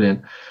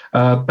brilliant.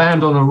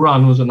 Band on the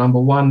Run was a number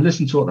one.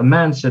 Listen to What the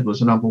Man Said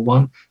was a number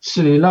one.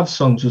 Silly Love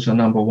Songs was a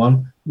number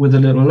one. With a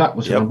Little Luck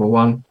was a number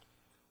one.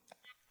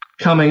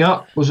 Coming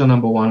Up was a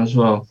number one as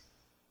well.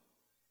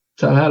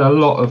 So they had a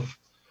lot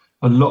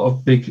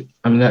of big.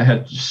 I mean, they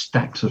had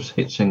stacks of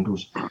hit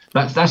singles.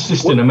 That's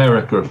just in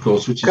America, of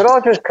course. Could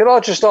I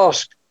just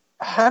ask?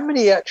 How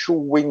many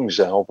actual Wings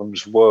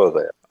albums were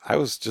there? I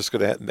was just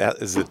going to.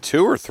 Is it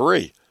 2 or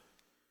 3?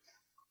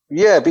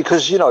 Yeah,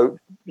 because you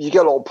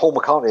get a lot of Paul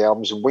McCartney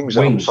albums and Wings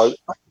albums. So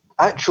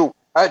actual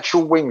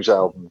Wings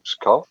albums,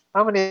 Carl.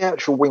 How many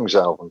actual Wings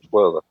albums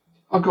were there?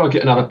 I've got to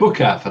get another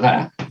book out for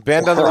that.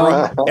 Band on the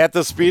Run, At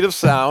the Speed of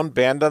Sound,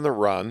 Band on the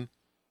Run.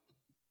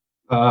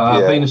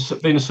 Venus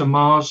and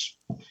Mars.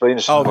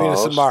 Venus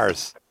and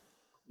Mars.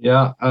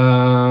 Yeah.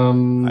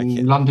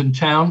 London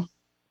Town.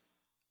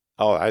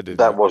 Oh, I did.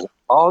 That wasn't.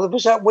 Oh,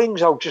 was that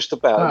Wings? Oh, just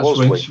about. That's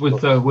it was Wings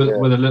with a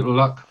Little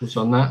Luck was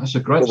on that. That's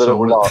a great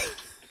song.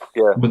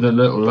 Yeah. With a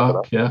Little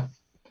Luck, yeah.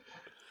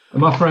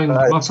 And my friend,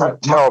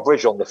 Tower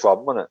Bridge on the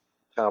front, wasn't it?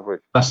 Tower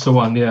Bridge. That's the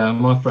one, yeah.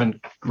 My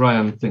friend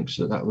Graham thinks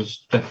that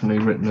was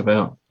definitely written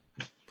about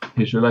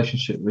his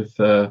relationship with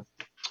John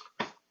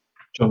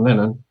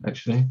Lennon,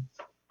 actually.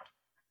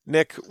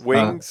 Nick,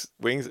 Wings.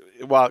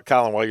 Well,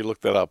 Colin, while you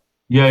look that up.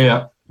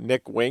 Yeah.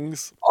 Nick,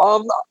 Wings.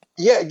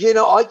 Yeah,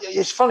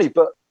 it's funny,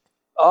 but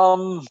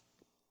I'm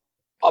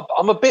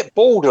a bit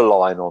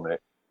borderline on it.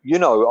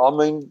 I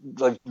mean,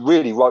 they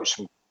really wrote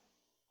some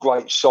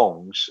great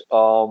songs.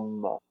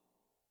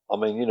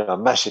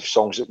 Massive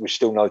songs that we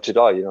still know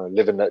today.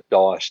 Live and Let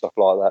Die, stuff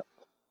like that.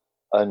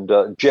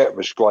 and Jet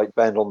was great,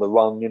 Band on the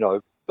Run,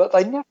 but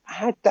they never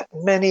had that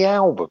many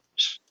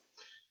albums.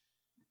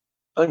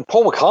 And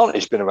Paul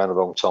McCartney's been around a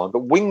long time,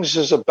 but Wings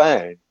as a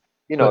band,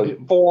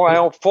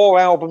 four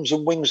albums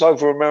and Wings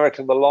Over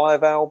America, the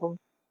live album.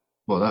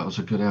 Well, that was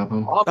a good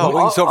album.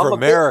 Wings Over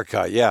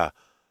America, yeah.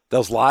 That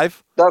was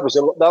live? That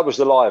was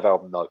the live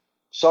album, though.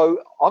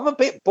 So I'm a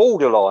bit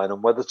borderline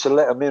on whether to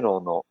let them in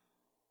or not.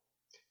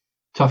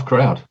 Tough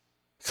crowd.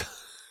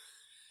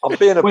 I'm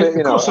being a bit,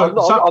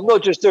 I'm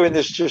not just doing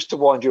this just to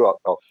wind you up,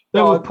 Carl.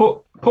 There were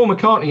Paul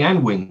McCartney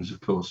and Wings,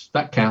 of course.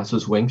 That counts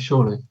as Wings,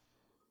 surely.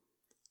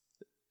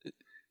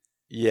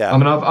 Yeah. I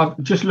mean,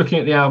 I'm just looking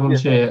at the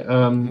albums here.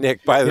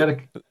 Nick, by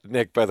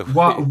the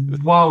way.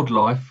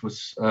 Wildlife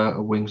was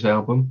a Wings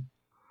album.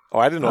 Oh,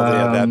 I didn't know they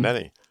had that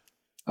many.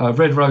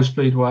 Red Rose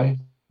Speedway,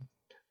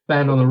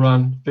 Band on the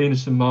Run,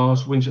 Venus and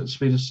Mars, Wings at the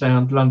Speed of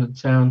Sound, London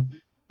Town,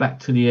 Back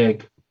to the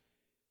Egg.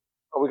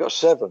 Oh, we got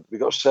seven.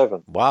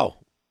 Wow.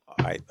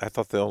 I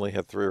thought they only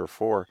had 3 or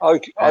 4.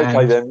 Okay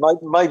then.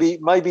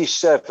 Maybe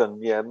 7.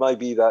 Yeah,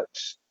 maybe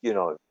that's,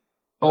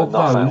 Of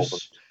those,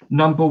 albums.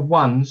 number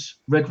 1's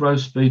Red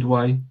Rose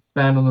Speedway,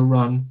 Band on the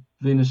Run,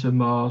 Venus and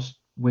Mars,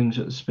 Wings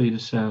at the Speed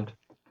of Sound.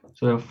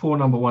 So there are 4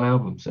 number 1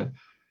 albums there.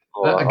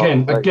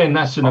 Again,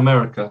 that's in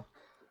America.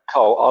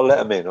 Carl, I'll let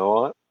them in,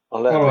 all right?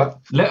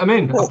 Let them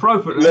in,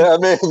 appropriately. Let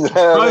them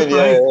in,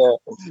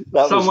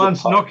 yeah.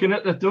 Someone's knocking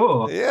at the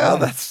door. Yeah,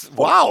 that's,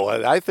 wow.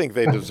 I think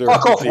they deserve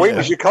Fuck off,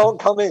 Wings, you can't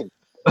come in.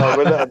 No,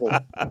 we'll let them in.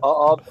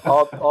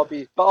 I'll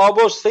be, but I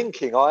was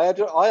thinking, I had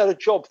a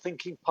job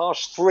thinking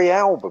past 3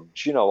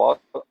 albums,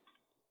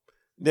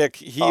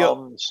 Nick,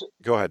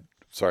 go ahead.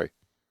 Sorry.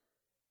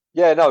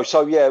 Yeah, no,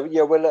 so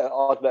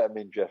I'd let them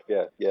in, Jeff.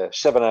 Yeah.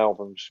 7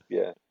 albums.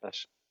 Yeah,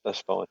 that's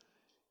fine.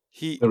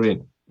 They're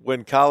in.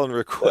 When Colin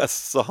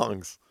requests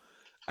songs,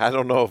 I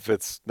don't know if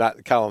it's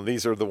not Colin.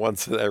 These are the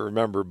ones that I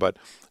remember, but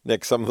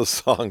Nick, some of the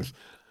songs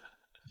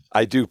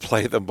I do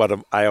play them,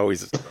 but I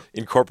always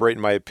incorporate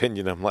my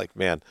opinion. I'm like,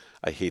 man,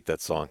 I hate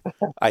that song.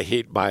 I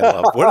hate My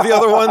Love. What are the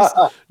other ones,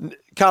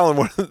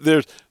 Colin?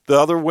 There's the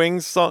other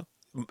Wings song,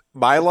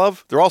 My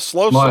Love. They're all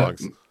slow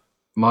songs.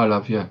 My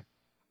Love, yeah.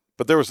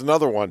 But there was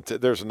another one.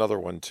 There's another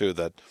one too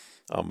that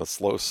a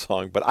slow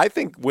song. But I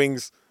think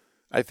Wings.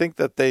 I think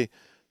that they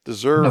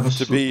deserve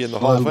to be in the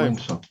Hall of Fame.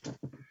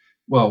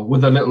 Well,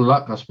 with a little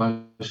luck, I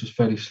suppose it's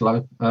fairly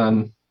slow.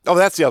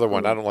 That's the other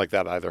one. I don't like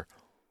that either.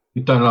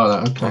 You don't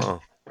like that? Okay.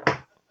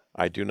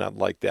 I do not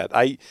like that.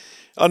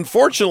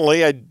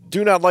 Unfortunately, I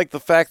do not like the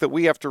fact that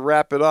we have to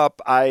wrap it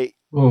up. I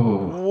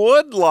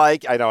would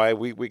like. I know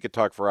we could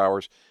talk for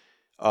hours.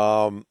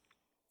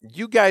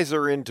 You guys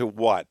are into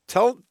what?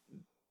 Tell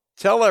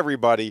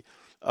everybody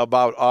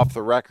about Off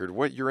the Record.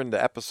 What you're into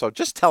episode?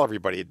 Just tell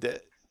everybody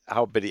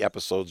how many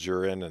episodes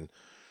you're in and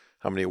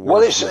how many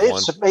awards. Well,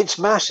 it's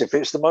massive.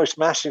 It's the most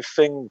massive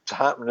thing to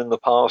happen in the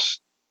past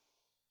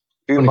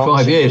few 25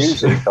 months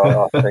years. Music,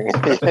 I think.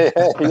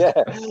 yeah.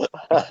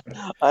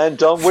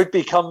 And we've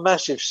become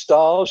massive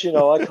stars.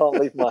 I can't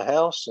leave my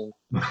house, and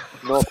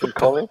nor can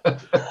Colin.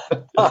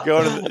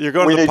 You're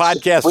going to the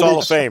Podcast Hall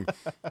of Fame.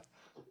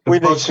 We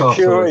need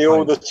security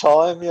all the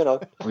time,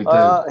 We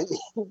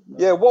do.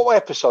 Yeah, what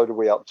episode are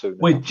we up to now?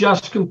 We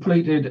just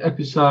completed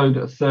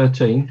episode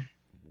 13.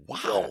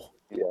 Wow.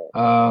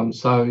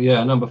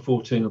 Yeah. Number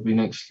 14 will be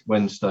next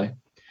Wednesday.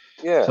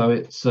 Yeah. So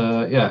it's we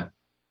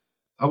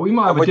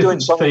might have a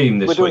different theme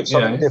this week. We're doing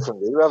something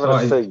differently. We're having a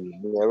theme.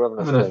 Yeah, we're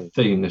having a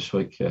theme this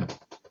week. Yeah.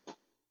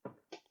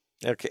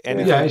 Okay.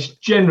 Yeah, it's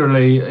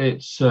generally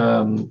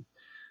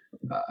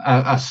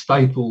a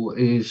staple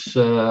is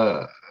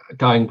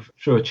going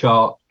through a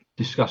chart,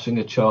 discussing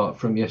a chart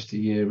from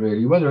yesteryear.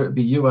 Really, whether it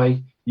be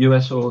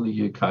US or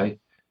the UK.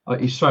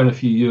 He's thrown a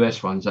few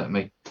US ones at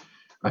me.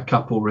 A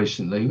couple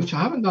recently, which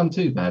I haven't done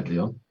too badly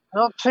on.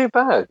 Not too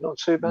bad. Not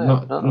too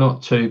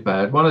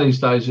bad. One of these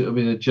days it'll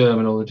be the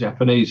German or the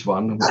Japanese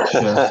one, which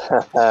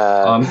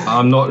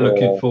I'm not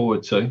looking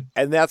forward to.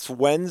 And that's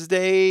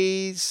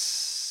Wednesdays,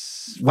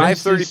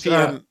 5:30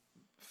 p.m.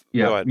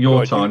 Yeah,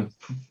 your time.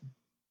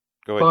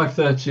 Go ahead.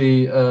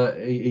 5:30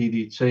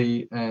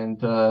 EDT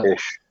and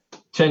ish.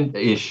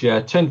 10-ish.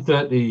 Yeah,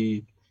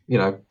 10:30.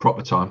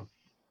 Proper time.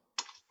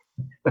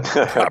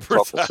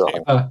 Proper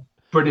time.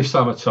 British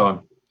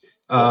summertime.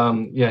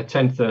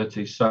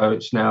 10:30. So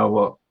it's now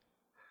what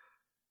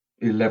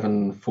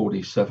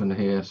 11:47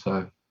 here.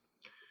 So,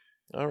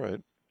 all right.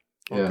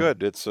 Well,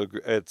 good.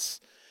 It's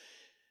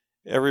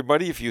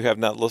everybody. If you have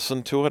not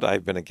listened to it,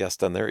 I've been a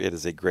guest on there. It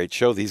is a great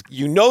show. These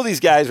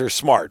guys are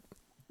smart,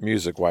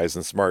 music-wise,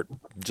 and smart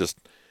just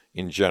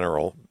in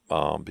general,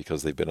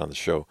 because they've been on the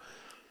show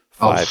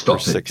 5 or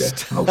 6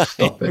 times. I'll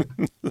stop it.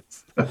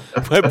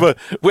 but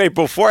wait,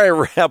 before I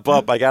wrap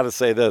up, I got to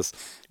say this.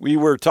 We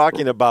were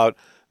talking about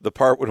the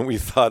part when we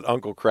thought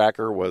Uncle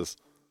Kracker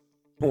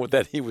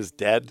that he was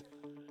dead.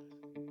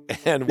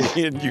 And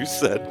you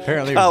said...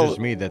 Apparently it was just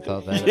me that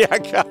thought that. Yeah,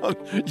 Colin.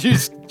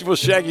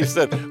 Shaggy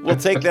said, we'll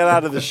take that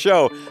out of the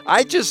show.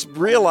 I just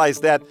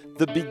realized that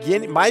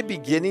my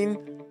beginning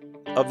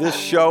of this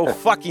show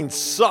fucking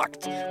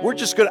sucked.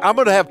 I'm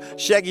gonna have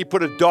Shaggy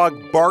put a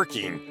dog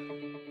barking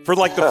for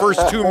like the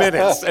first 2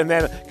 minutes, and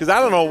then because I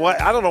don't know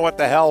what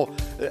the hell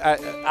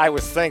I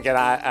was thinking.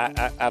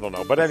 I don't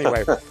know, but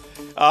anyway.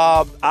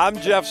 I'm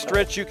Jeff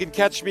Stritch. You can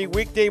catch me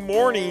weekday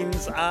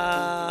mornings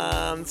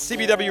on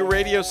CBW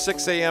Radio,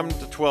 6 a.m.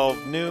 to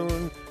 12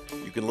 noon.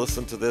 You can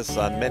listen to this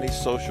on many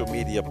social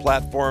media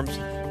platforms.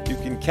 You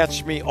can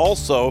catch me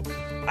also.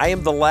 I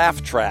am the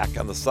laugh track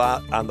on the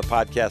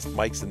podcast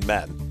Mikes and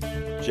Men.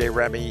 Jay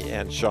Remy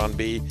and Sean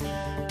B.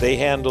 They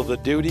handle the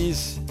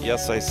duties.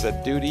 Yes, I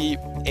said duty.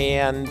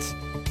 And,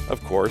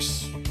 of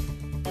course,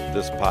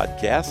 this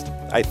podcast.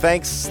 I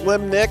thank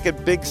Slim Nick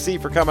and Big C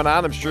for coming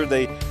on. I'm sure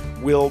they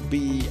will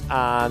be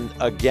on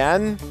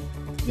again.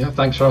 Yeah,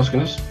 thanks for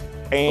asking us.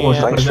 And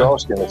thanks for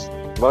asking us.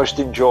 Most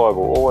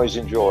enjoyable, always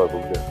enjoyable.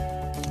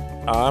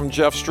 Yeah. I'm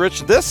Jeff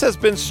Stritch. This has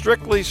been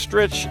Strictly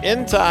Stritch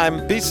in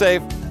Time. Be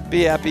safe,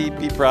 be happy,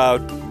 be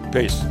proud.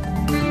 Peace.